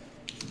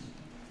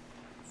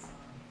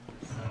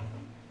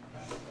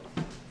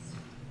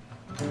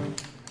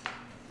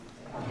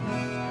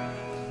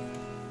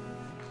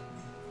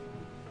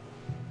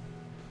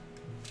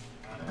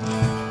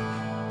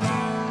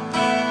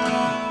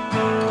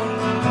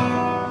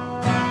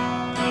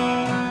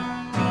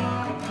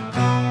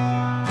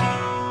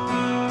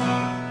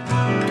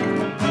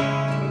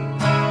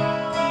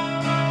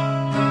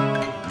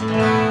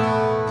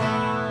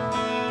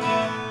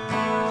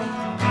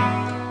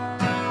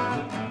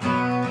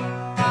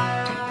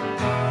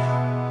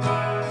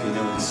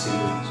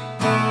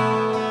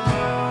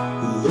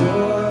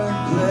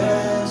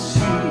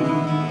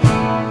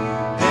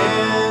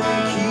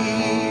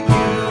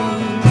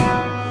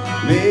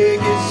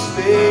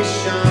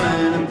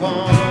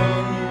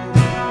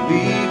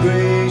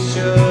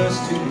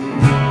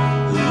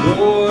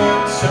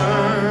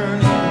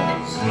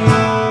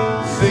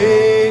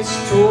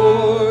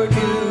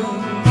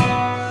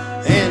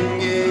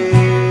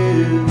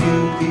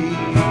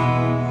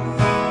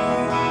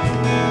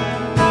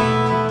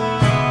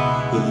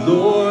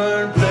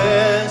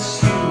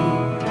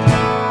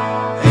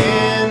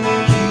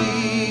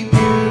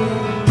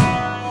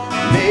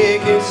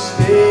 His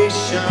face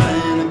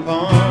shine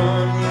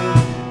upon you,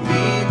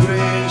 be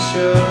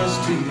gracious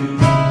to you.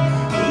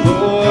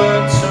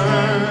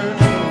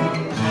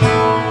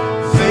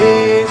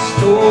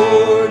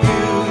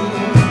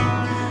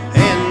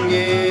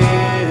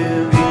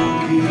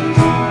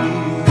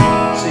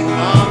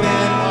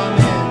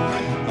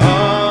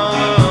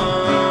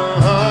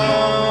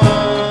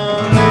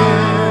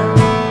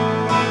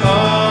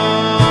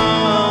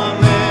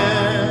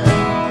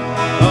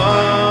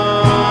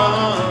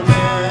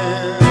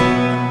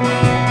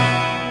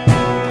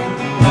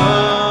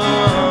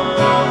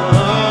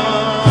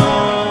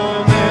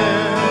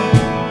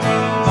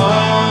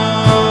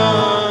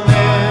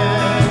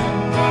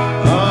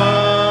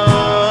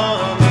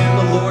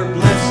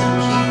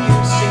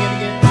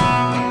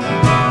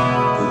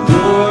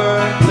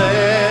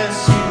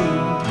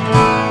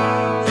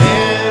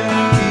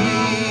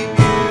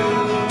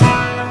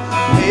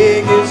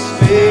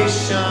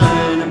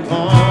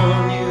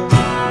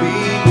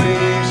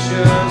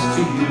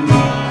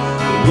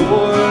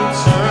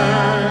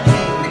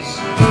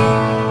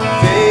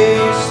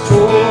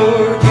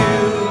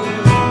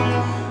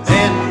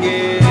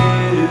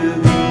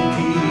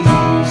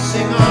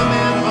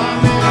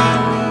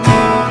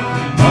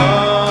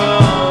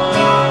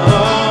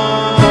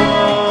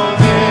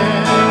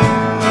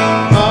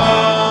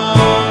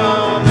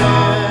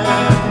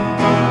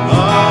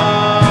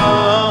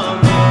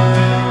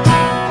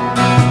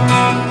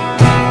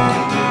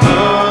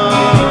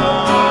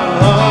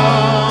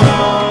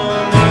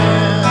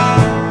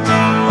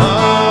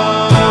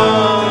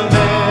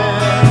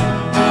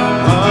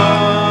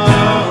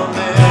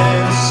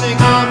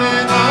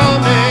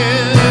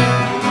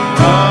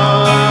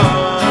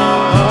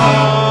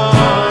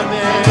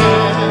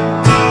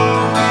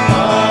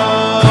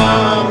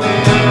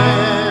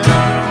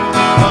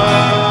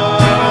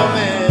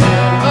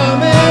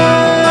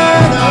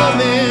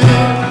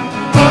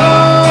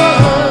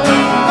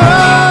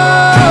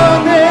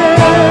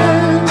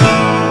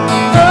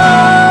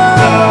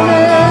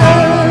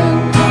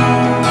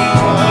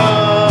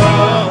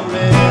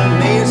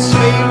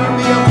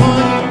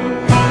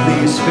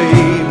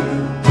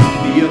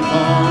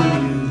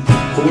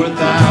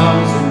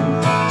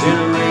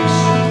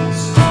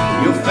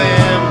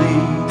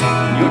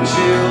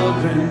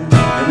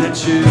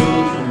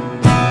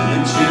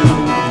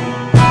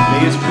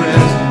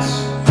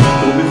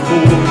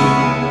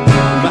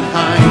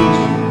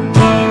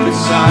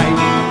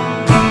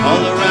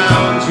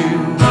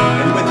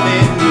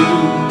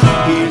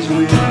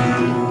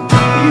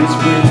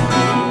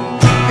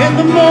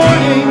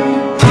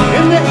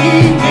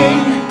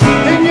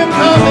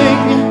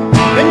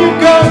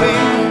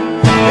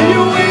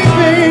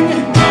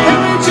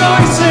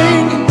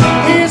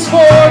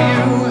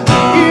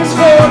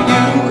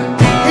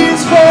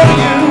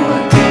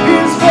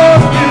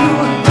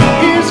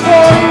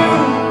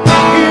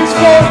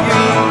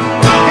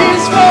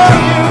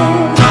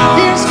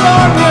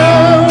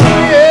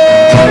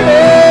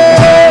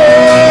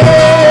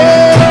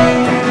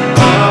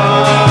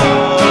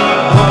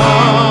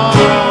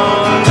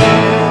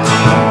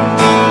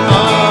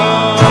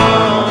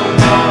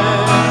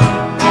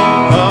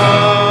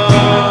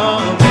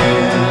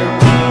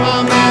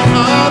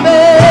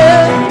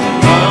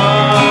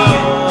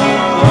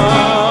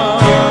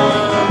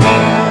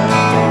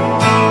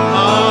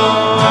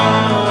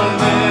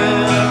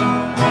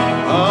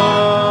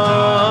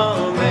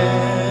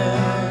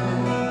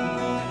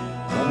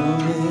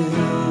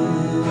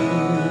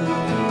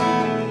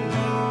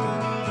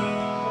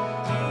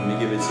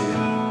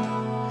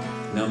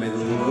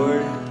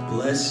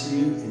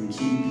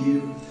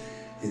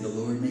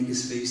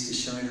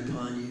 shine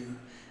upon you.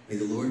 May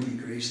the Lord be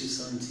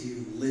gracious unto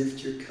you,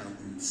 lift your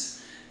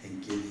countenance,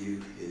 and give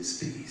you his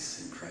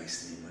peace. In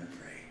Christ's name I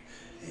pray.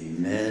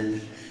 Amen.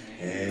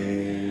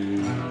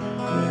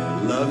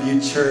 Amen. Love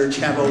you, church.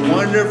 Have a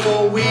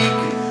wonderful week.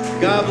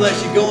 God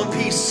bless you. Go in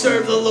peace.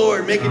 Serve the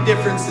Lord. Make a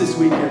difference this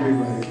week,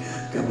 everybody.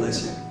 God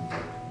bless you.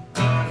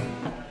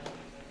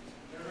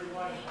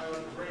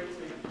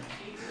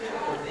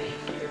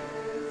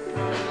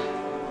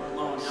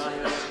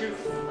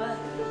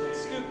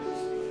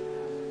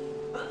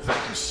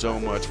 Thank you so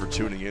much for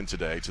tuning in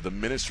today to the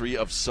ministry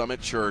of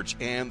Summit Church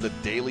and the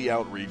daily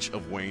outreach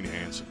of Wayne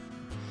Hansen.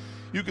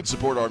 You can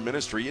support our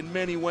ministry in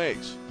many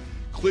ways.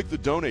 Click the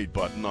donate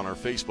button on our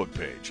Facebook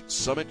page,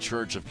 Summit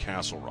Church of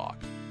Castle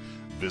Rock.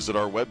 Visit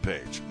our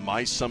webpage,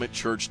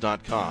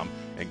 mysummitchurch.com,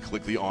 and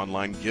click the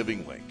online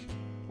giving link.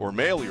 Or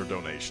mail your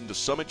donation to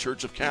Summit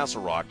Church of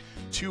Castle Rock,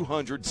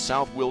 200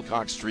 South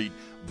Wilcox Street,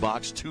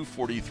 Box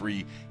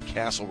 243,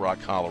 Castle Rock,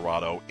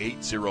 Colorado,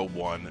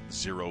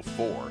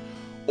 80104.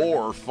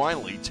 Or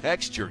finally,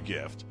 text your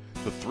gift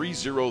to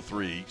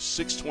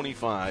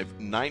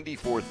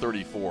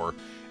 303-625-9434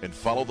 and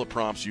follow the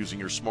prompts using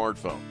your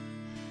smartphone.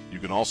 You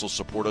can also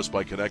support us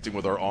by connecting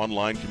with our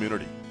online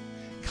community.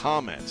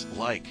 Comment,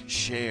 like,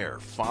 share,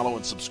 follow,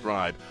 and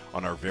subscribe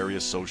on our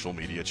various social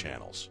media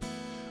channels.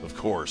 Of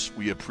course,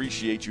 we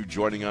appreciate you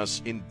joining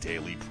us in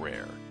daily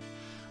prayer.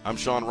 I'm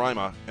Sean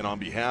Rima, and on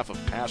behalf of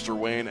Pastor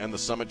Wayne and the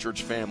Summit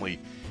Church family,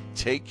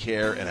 take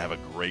care and have a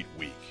great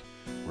week.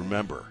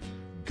 Remember,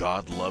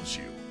 God loves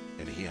you,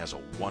 and he has a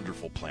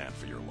wonderful plan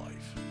for your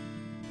life.